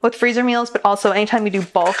money with freezer meals, but also anytime you do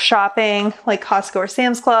bulk shopping like Costco or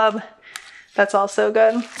Sam's Club, that's also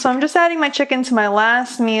good. So I'm just adding my chicken to my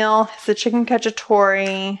last meal. It's the chicken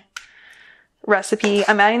cacciatore recipe.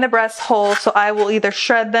 I'm adding the breasts whole, so I will either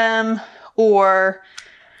shred them or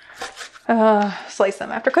slice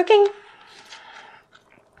them after cooking.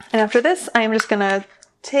 And after this, I am just gonna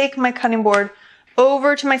take my cutting board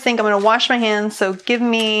over to my sink. I'm gonna wash my hands, so give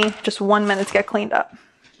me just 1 minute to get cleaned up.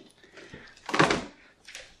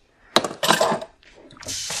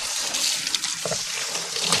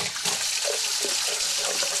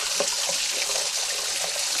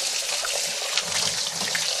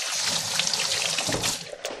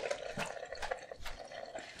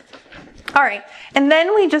 All right, and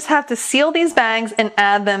then we just have to seal these bags and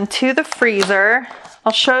add them to the freezer.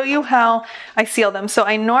 I'll show you how I seal them. So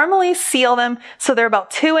I normally seal them so they're about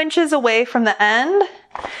 2 inches away from the end,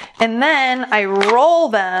 and then I roll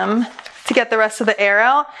them to get the rest of the air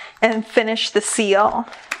out and finish the seal.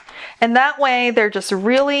 And that way they're just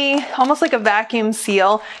really almost like a vacuum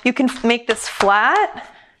seal. You can make this flat.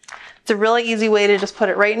 It's a really easy way to just put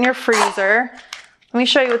it right in your freezer. Let me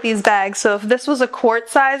show you with these bags. So if this was a quart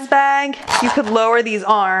size bag, you could lower these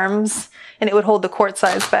arms and it would hold the quart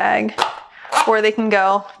size bag. Or they can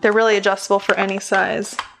go, they're really adjustable for any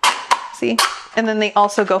size. See? And then they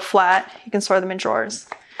also go flat. You can store them in drawers.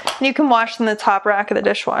 And you can wash them in the top rack of the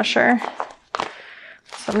dishwasher.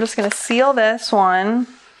 So I'm just gonna seal this one.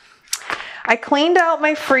 I cleaned out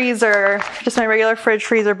my freezer, just my regular fridge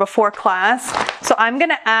freezer before class. So I'm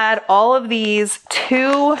gonna add all of these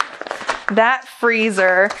to that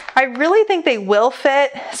freezer. I really think they will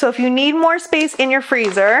fit. So if you need more space in your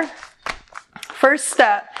freezer, first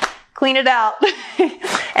step, clean it out.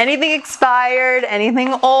 Anything expired,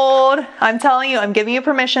 anything old, I'm telling you, I'm giving you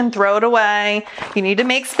permission, throw it away. You need to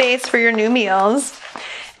make space for your new meals.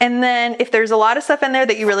 And then if there's a lot of stuff in there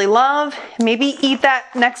that you really love, maybe eat that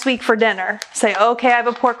next week for dinner. Say, okay, I have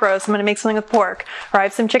a pork roast, I'm gonna make something with pork. Or I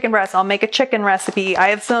have some chicken breasts, I'll make a chicken recipe. I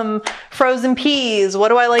have some frozen peas, what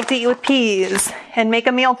do I like to eat with peas? And make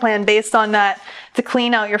a meal plan based on that to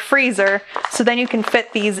clean out your freezer, so then you can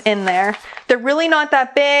fit these in there. They're really not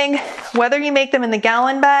that big, whether you make them in the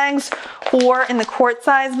gallon bags or in the quart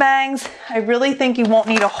size bags. I really think you won't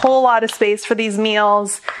need a whole lot of space for these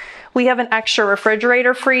meals. We have an extra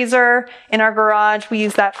refrigerator freezer in our garage. We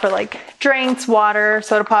use that for like drinks, water,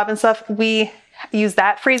 soda pop and stuff. We use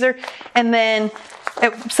that freezer. And then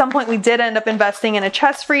at some point we did end up investing in a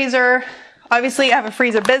chest freezer Obviously I have a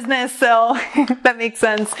freezer business, so that makes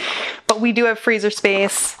sense, but we do have freezer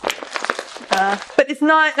space. But it's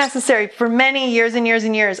not necessary. For many years and years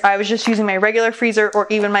and years, I was just using my regular freezer or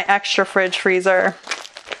even my extra fridge freezer.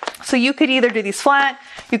 So you could either do these flat,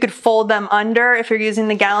 you could fold them under if you're using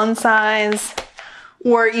the gallon size,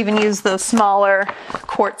 or even use those smaller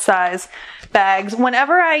quart size bags.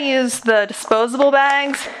 Whenever I use the disposable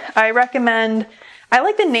bags, I like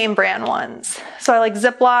the name brand ones. So I like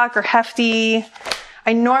Ziploc or Hefty.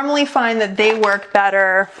 I normally find that they work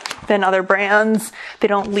better than other brands. They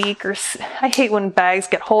don't leak, or I hate when bags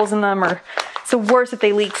get holes in them, or it's worse if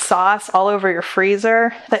they leak sauce all over your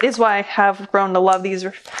freezer. That is why I have grown to love these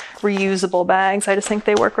reusable bags. I just think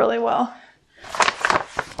they work really well.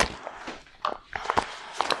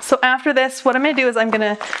 So after this, what I'm gonna do is I'm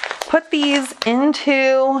gonna put these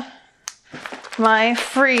into my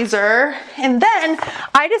freezer, and then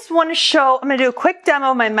I just want to show, I'm going to do a quick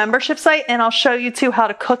demo of my membership site, and I'll show you too how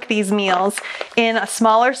to cook these meals in a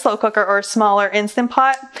smaller slow cooker or a smaller Instant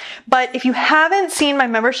Pot. But if you haven't seen my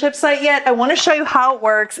membership site yet, I want to show you how it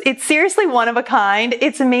works. It's seriously one of a kind.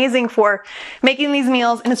 It's amazing for making these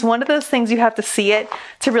meals, and it's one of those things you have to see it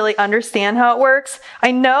to really understand how it works.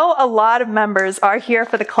 I know a lot of members are here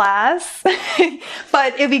for the class,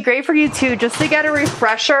 but it'd be great for you too, just to get a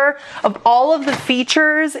refresher of all of the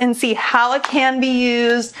features and see how it can be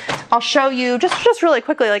used. I'll show you just really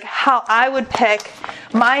quickly like how I would pick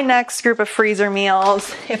my next group of freezer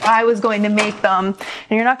meals if I was going to make them. And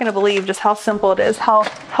you're not going to believe just how simple it is, how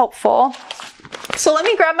helpful. So let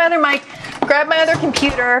me grab my other mic, grab my other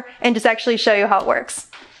computer, and just actually show you how it works.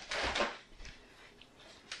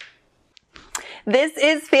 This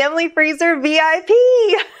is Family Freezer VIP.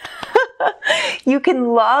 You can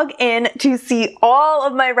log in to see all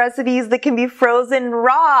of my recipes that can be frozen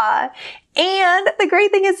raw. And the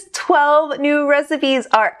great thing is 12 new recipes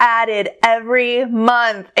are added every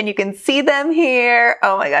month, and you can see them here.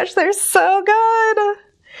 Oh my gosh, they're so good.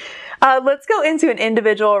 Let's go into an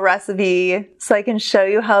individual recipe so I can show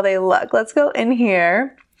you how they look. Let's go in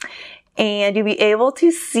here. And you'll be able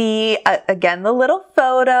to see, again, the little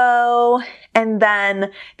photo, and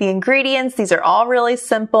then the ingredients. These are all really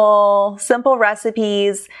simple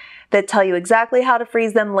recipes that tell you exactly how to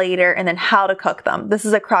freeze them later and then how to cook them. This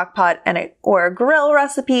is a crock pot or a grill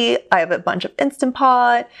recipe. I have a bunch of Instant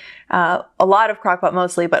Pot, a lot of crock pot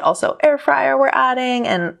mostly, but also air fryer we're adding,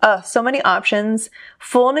 and so many options.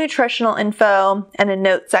 Full nutritional info and a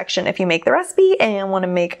note section if you make the recipe and want to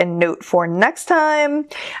make a note for next time.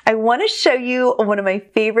 I want to show you one of my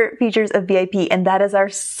favorite features of VIP, and that is our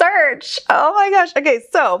search. Oh my gosh. Okay,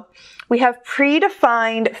 so we have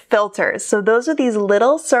predefined filters. So those are these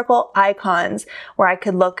little circle icons where I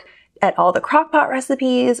could look at all the crock pot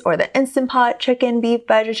recipes or the Instant Pot, chicken, beef,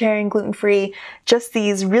 vegetarian, gluten-free, just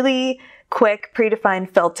these really quick predefined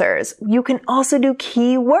filters. You can also do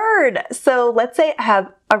keyword. So let's say I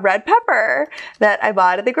have a red pepper that I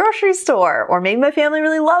bought at the grocery store, or maybe my family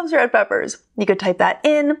really loves red peppers. You could type that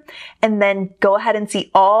in and then go ahead and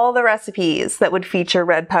see all the recipes that would feature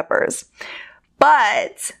red peppers.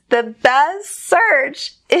 But the best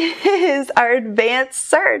search is our advanced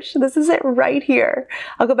search. This is it right here.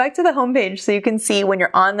 I'll go back to the homepage so you can see when you're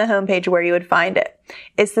on the homepage where you would find it.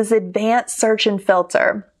 It's this advanced search and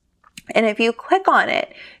filter. And if you click on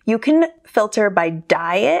it, you can filter by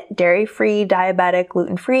diet, dairy-free, diabetic,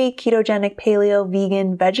 gluten-free, ketogenic, paleo,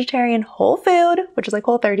 vegan, vegetarian, whole food, which is like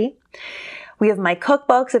Whole30. We have my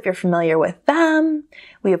cookbooks if you're familiar with them.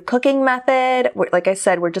 We have cooking method. Like I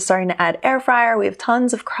said, we're just starting to add air fryer. We have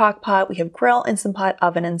tons of crock pot. We have grill, Instant Pot,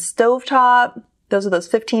 oven, and stovetop. Those are those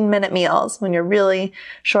 15-minute meals when you're really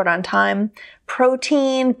short on time.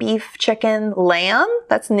 Protein, beef, chicken, lamb.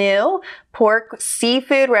 That's new. Pork,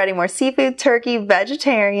 seafood. We're adding more seafood, turkey,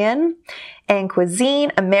 vegetarian. And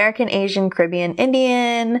cuisine, American, Asian, Caribbean,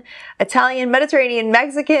 Indian, Italian, Mediterranean,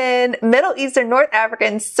 Mexican, Middle Eastern, North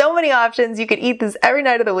African, so many options. You could eat this every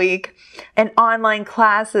night of the week. And online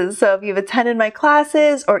classes. So if you've attended my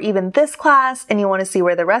classes or even this class and you want to see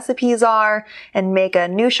where the recipes are and make a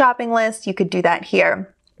new shopping list, you could do that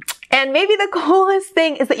here. And maybe the coolest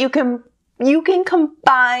thing is that you can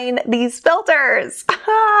combine these filters.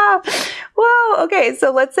 Whoa, okay,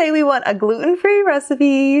 so let's say we want a gluten-free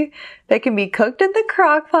recipe that can be cooked in the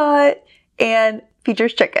crock pot and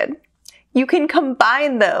features chicken. You can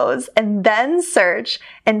combine those and then search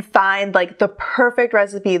and find like the perfect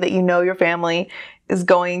recipe that you know your family is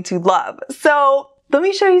going to love. So let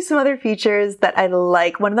me show you some other features that I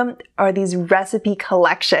like. One of them are these recipe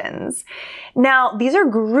collections. Now, these are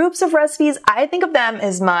groups of recipes. I think of them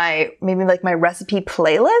as maybe like my recipe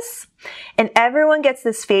playlists. And everyone gets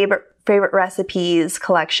this favorite recipes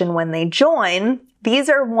collection when they join. These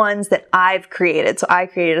are ones that I've created. So I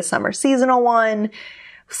created a summer seasonal one,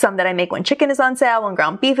 some that I make when chicken is on sale, when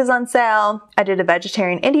ground beef is on sale. I did a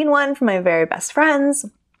vegetarian Indian one for my very best friends,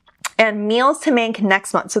 and meals to make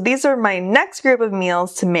next month. So these are my next group of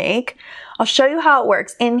meals to make. I'll show you how it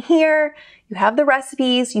works. In here, you have the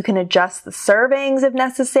recipes. You can adjust the servings if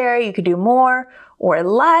necessary. You could do more or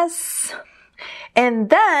less. And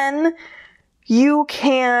then you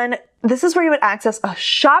can, this is where you would access a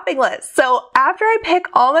shopping list. So after I pick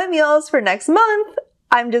all my meals for next month,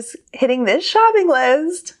 I'm just hitting this shopping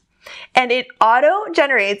list and it auto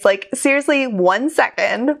generates, like seriously 1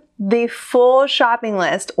 second, the full shopping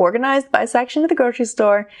list organized by section of the grocery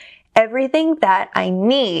store, everything that I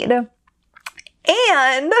need.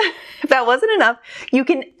 And if that wasn't enough, you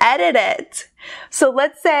can edit it. So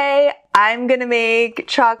let's say I'm gonna make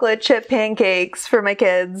chocolate chip pancakes for my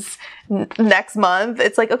kids next month.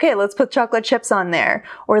 It's like, okay, let's put chocolate chips on there.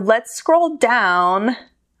 Or let's scroll down.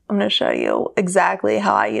 I'm gonna show you exactly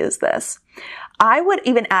how I use this. I would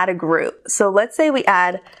even add a group. So let's say we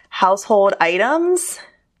add household items,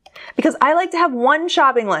 because I like to have one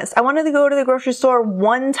shopping list. I wanted to go to the grocery store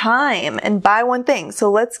one time and buy one thing. So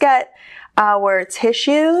let's get our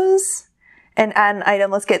tissues and add an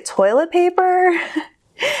item. Let's get toilet paper.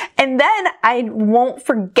 And then I won't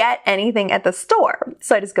forget anything at the store.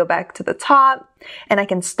 So I just go back to the top and I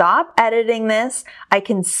can stop editing this. I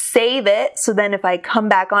can save it. So then if I come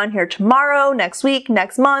back on here tomorrow, next week,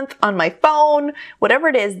 next month on my phone, whatever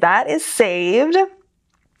it is, that is saved.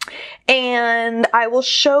 And I will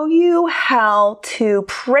show you how to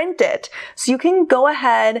print it. So you can go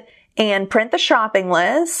ahead and print the shopping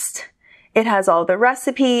list. It has all the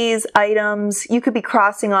recipes, items. You could be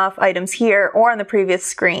crossing off items here or on the previous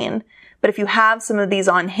screen. But if you have some of these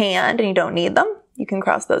on hand and you don't need them, you can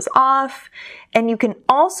cross those off. And you can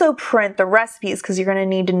also print the recipes because you're going to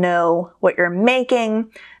need to know what you're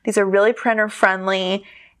making. These are really printer friendly.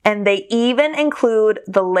 And they even include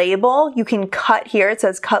the label. You can cut here. It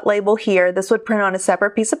says cut label here. This would print on a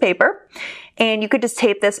separate piece of paper. And you could just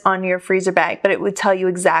tape this on your freezer bag, but it would tell you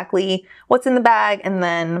exactly what's in the bag and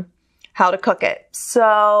then how to cook it.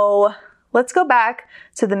 So let's go back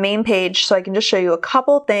to the main page so I can just show you a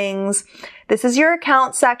couple things. This is your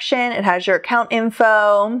account section. It has your account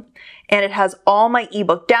info and it has all my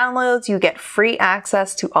ebook downloads. You get free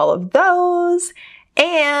access to all of those.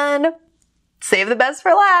 And save the best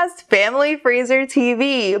for last, Family Freezer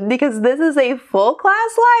TV, because this is a full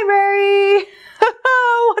class library.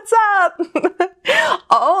 What's up?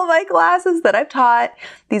 All of my classes that I've taught,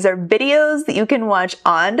 these are videos that you can watch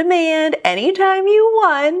on demand anytime you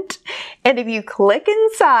want. And if you click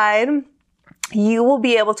inside, you will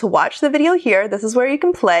be able to watch the video here. This is where you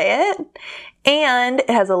can play it. And it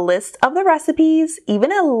has a list of the recipes,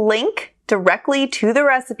 even a link directly to the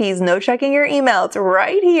recipes. No checking your email. It's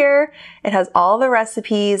right here. It has all the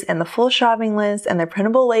recipes and the full shopping list and the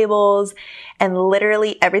printable labels and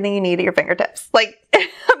literally everything you need at your fingertips. Like,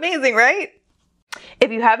 amazing, right?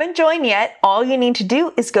 If you haven't joined yet, all you need to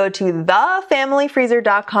do is go to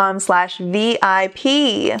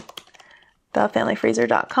thefamilyfreezer.com/VIP.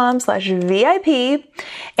 thefamilyfreezer.com/VIP.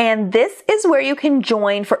 And this is where you can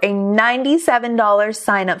join for a $97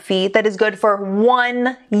 sign-up fee that is good for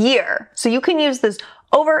 1 year. So you can use this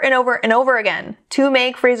over and over and over again to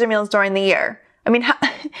make freezer meals during the year. I mean,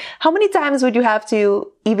 how many times would you have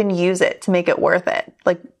to even use it to make it worth it?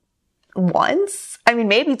 Like once? I mean,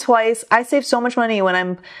 maybe twice. I save so much money when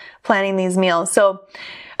I'm planning these meals. So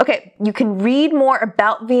okay, you can read more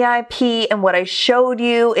about VIP and what I showed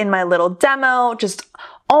you in my little demo, just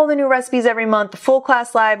all the new recipes every month, the full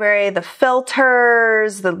class library, the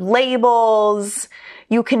filters, the labels.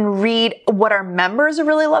 You can read what our members are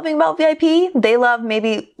really loving about VIP. They love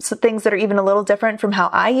maybe some things that are even a little different from how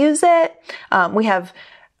I use it. We have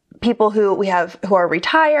people who are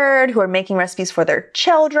retired, who are making recipes for their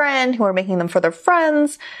children, who are making them for their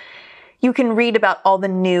friends. You can read about all the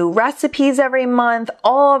new recipes every month,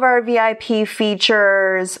 all of our VIP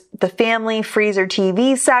features, the Family Freezer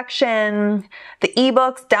TV section, the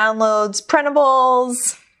ebooks, downloads,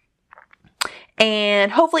 printables,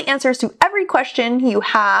 and hopefully answers to every question you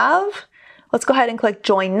have. Let's go ahead and click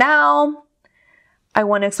Join Now. I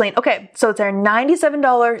want to explain. Okay, so it's our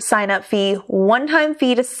 $97 sign-up fee, one-time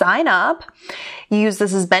fee to sign up. You use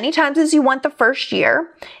this as many times as you want the first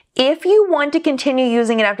year. If you want to continue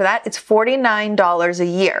using it after that, it's $49 a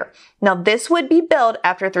year. Now, this would be billed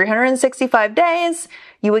after 365 days.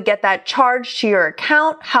 You would get that charged to your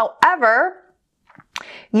account. However,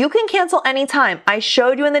 You can cancel anytime. I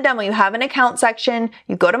showed you in the demo, you have an account section,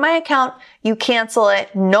 you go to my account, you cancel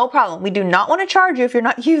it, no problem. We do not want to charge you if you're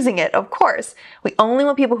not using it, of course. We only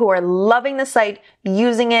want people who are loving the site,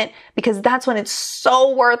 using it, because that's when it's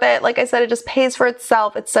so worth it. Like I said, it just pays for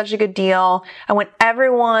itself. It's such a good deal. I want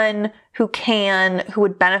everyone who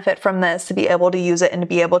would benefit from this to be able to use it and to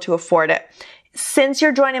be able to afford it. Since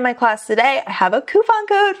you're joining my class today, I have a coupon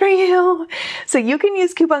code for you. So you can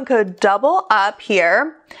use coupon code double up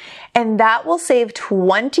here, and that will save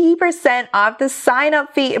 20% off the sign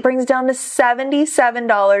up fee. It brings it down to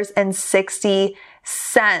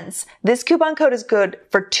 $77.60. This coupon code is good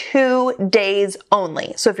for 2 days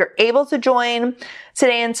only. So if you're able to join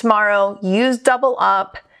today and tomorrow, use double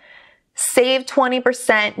up, save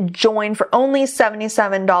 20%, join for only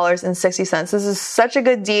 $77.60. This is such a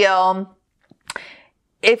good deal.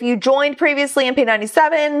 If you joined previously and paid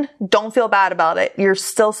 $97, don't feel bad about it. You're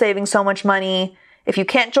still saving so much money. If you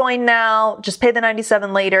can't join now, just pay the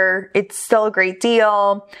 $97 later. It's still a great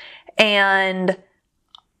deal. And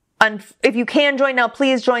if you can join now,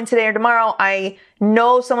 please join today or tomorrow. I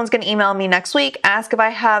know someone's going to email me next week, ask if I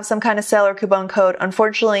have some kind of sale or coupon code.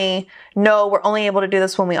 Unfortunately, no, we're only able to do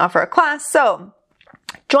this when we offer a class. So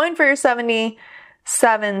join for your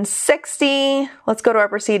 $77.60. Let's go to our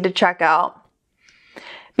proceed to checkout.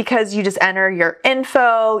 Because you just enter your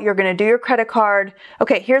info, you're going to do your credit card.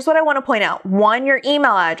 Okay, here's what I want to point out. 1, your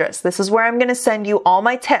email address. This is where I'm going to send you all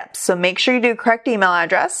my tips. So make sure you do correct email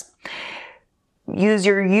address. Use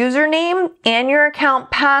your username and your account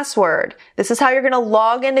password. This is how you're going to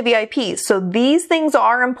log into VIP. So these things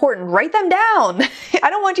are important. Write them down. I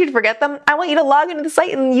don't want you to forget them. I want you to log into the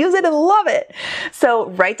site and use it and love it.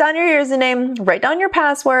 So write down your username, write down your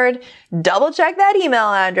password, double check that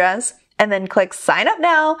email address, and then click sign up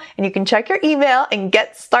now, and you can check your email and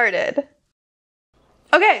get started.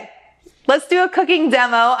 Okay, let's do a cooking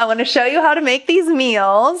demo. I want to show you how to make these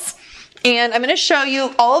meals. And I'm going to show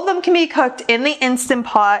you, all of them can be cooked in the Instant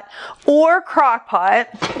Pot or crock pot.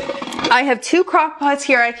 I have 2 crock pots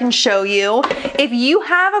here I can show you. If you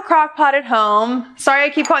have a crock pot at home, sorry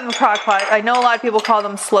I keep calling them crock pot. I know a lot of people call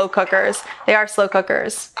them slow cookers. They are slow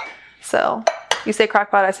cookers. So you say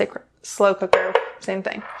crock pot, I say slow cooker, same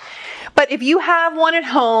thing. But if you have one at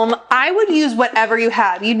home, I would use whatever you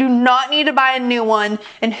have. You do not need to buy a new one.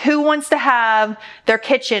 And who wants to have their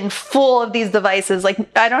kitchen full of these devices?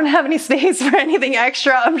 Like, I don't have any space for anything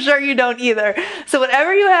extra. I'm sure you don't either. So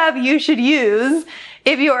whatever you have, you should use.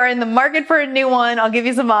 If you are in the market for a new one, I'll give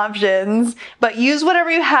you some options. But use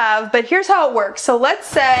whatever you have. But here's how it works. So let's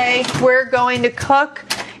say we're going to cook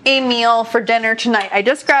a meal for dinner tonight. I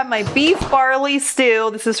just grabbed my beef barley stew.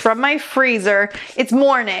 This is from my freezer. It's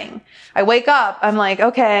morning. I wake up, I'm like,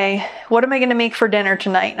 okay, what am I going to make for dinner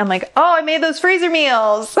tonight? I'm like, oh, I made those freezer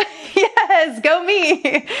meals. Yes, go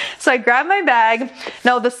me. So I grab my bag.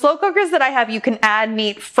 Now the slow cookers that I have, you can add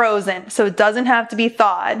meat frozen, so it doesn't have to be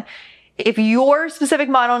thawed. If your specific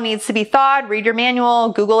model needs to be thawed, read your manual,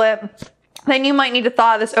 Google it. Then you might need to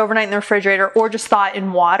thaw this overnight in the refrigerator or just thaw it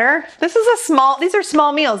in water. These are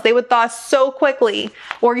small meals. They would thaw so quickly.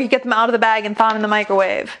 Or you get them out of the bag and thaw them in the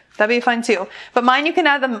microwave. That'd be fun too. But mine, you can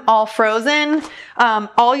have them all frozen.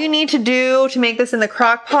 All you need to do to make this in the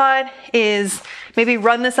crock pot is maybe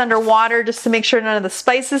run this under water just to make sure none of the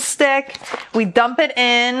spices stick. We dump it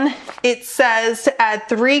in. It says to add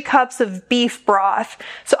 3 cups of beef broth.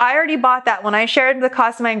 So I already bought that. When I shared the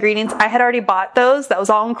cost of my ingredients, I had already bought those. That was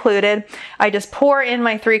all included. I just pour in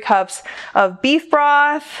my 3 cups of beef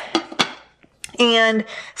broth and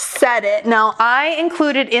set it. Now, I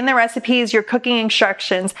included in the recipes your cooking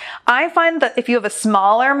instructions. I find that if you have a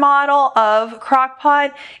smaller model of crock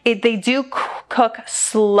pot, they do cook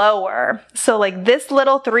slower. So like this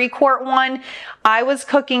little 3-quart one, I was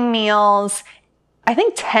cooking meals, I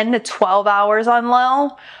think 10 to 12 hours on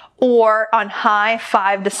low, or on high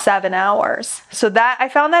 5 to 7 hours. So that, I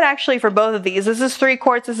found that actually for both of these. This is 3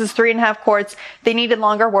 quarts, this is 3.5 quarts. They needed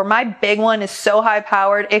longer, where my big one is so high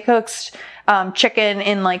powered, it cooks chicken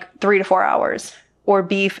in like 3 to 4 hours, or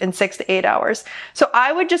beef in 6 to 8 hours. So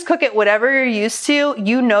I would just cook it whatever you're used to.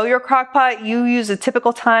 You know your crock pot, you use a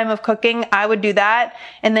typical time of cooking. I would do that.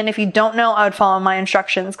 And then if you don't know, I would follow my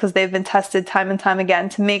instructions, because they've been tested time and time again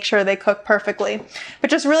to make sure they cook perfectly. But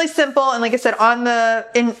just really simple. And like I said, on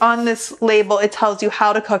this label, it tells you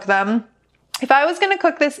how to cook them. If I was going to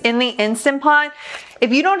cook this in the Instant Pot,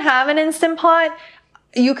 if you don't have an Instant Pot,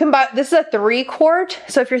 you can buy, this is a 3-quart.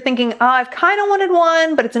 So if you're thinking, oh, I've kind of wanted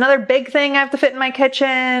one, but it's another big thing I have to fit in my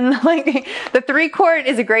kitchen. Like the 3-quart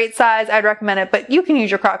is a great size. I'd recommend it, but you can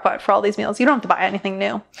use your crock pot for all these meals. You don't have to buy anything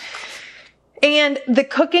new. And the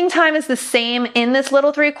cooking time is the same in this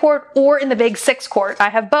little 3-quart or in the big 6-quart. I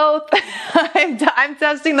have both. I'm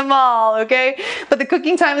testing them all, okay? But the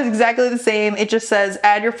cooking time is exactly the same. It just says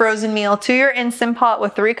add your frozen meal to your Instant Pot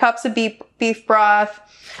with 3 cups of beef broth.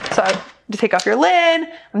 So I take off your lid.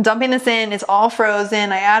 I'm dumping this in. It's all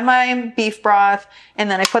frozen. I add my beef broth and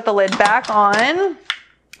then I put the lid back on.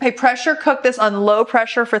 I pressure cook this on low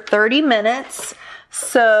pressure for 30 minutes.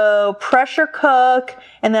 So pressure cook,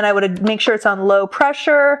 and then I would make sure it's on low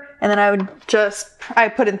pressure, and then I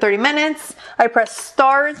put in 30 minutes. I press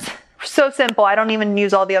start. So simple. I don't even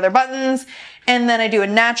use all the other buttons. And then I do a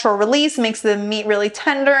natural release, makes the meat really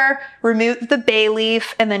tender, remove the bay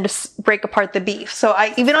leaf, and then just break apart the beef. So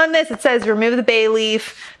even on this, it says remove the bay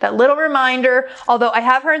leaf, that little reminder. Although I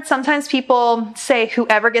have heard sometimes people say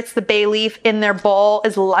whoever gets the bay leaf in their bowl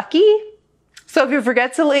is lucky. So if you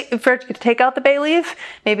forget to take out the bay leaf,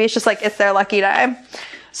 maybe it's just like it's their lucky day.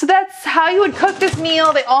 So that's how you would cook this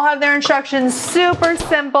meal. They all have their instructions. Super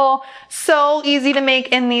simple, so easy to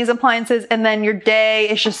make in these appliances. And then your day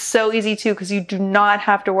is just so easy too, because you do not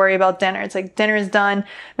have to worry about dinner. It's like dinner is done.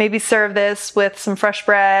 Maybe serve this with some fresh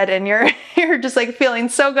bread and you're just like feeling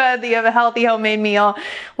so good that you have a healthy homemade meal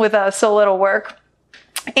with so little work.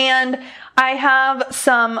 And I have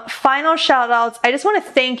some final shout outs. I just want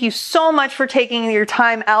to thank you so much for taking your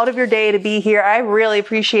time out of your day to be here. I really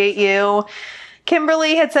appreciate you.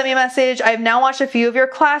 Kimberly had sent me a message. I've now watched a few of your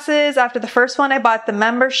classes. After the first one, I bought the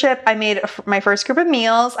membership. I made my first group of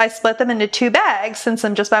meals. I split them into 2 bags since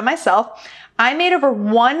I'm just by myself. I made over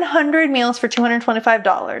 100 meals for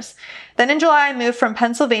 $225. Then in July, I moved from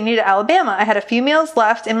Pennsylvania to Alabama. I had a few meals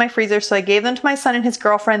left in my freezer, so I gave them to my son and his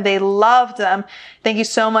girlfriend. They loved them. Thank you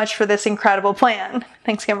so much for this incredible plan.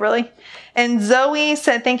 Thanks, Kimberly. And Zoe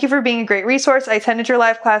said, thank you for being a great resource. I attended your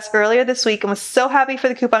live class earlier this week and was so happy for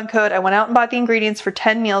the coupon code. I went out and bought the ingredients for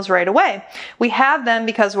 10 meals right away. We have them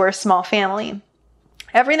because we're a small family.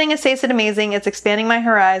 Everything has tasted amazing. It's expanding my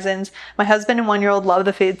horizons. My husband and 1-year-old love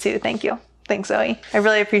the food too. Thank you. Thanks, Zoe. I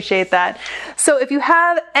really appreciate that. So if you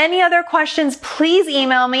have any other questions, please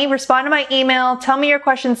email me, respond to my email, tell me your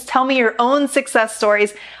questions, tell me your own success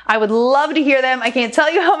stories. I would love to hear them. I can't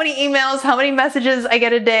tell you how many emails, how many messages I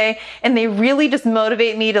get a day, and they really just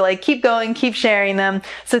motivate me to like keep going, keep sharing them.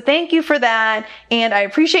 So thank you for that. And I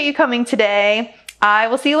appreciate you coming today. I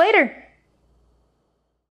will see you later.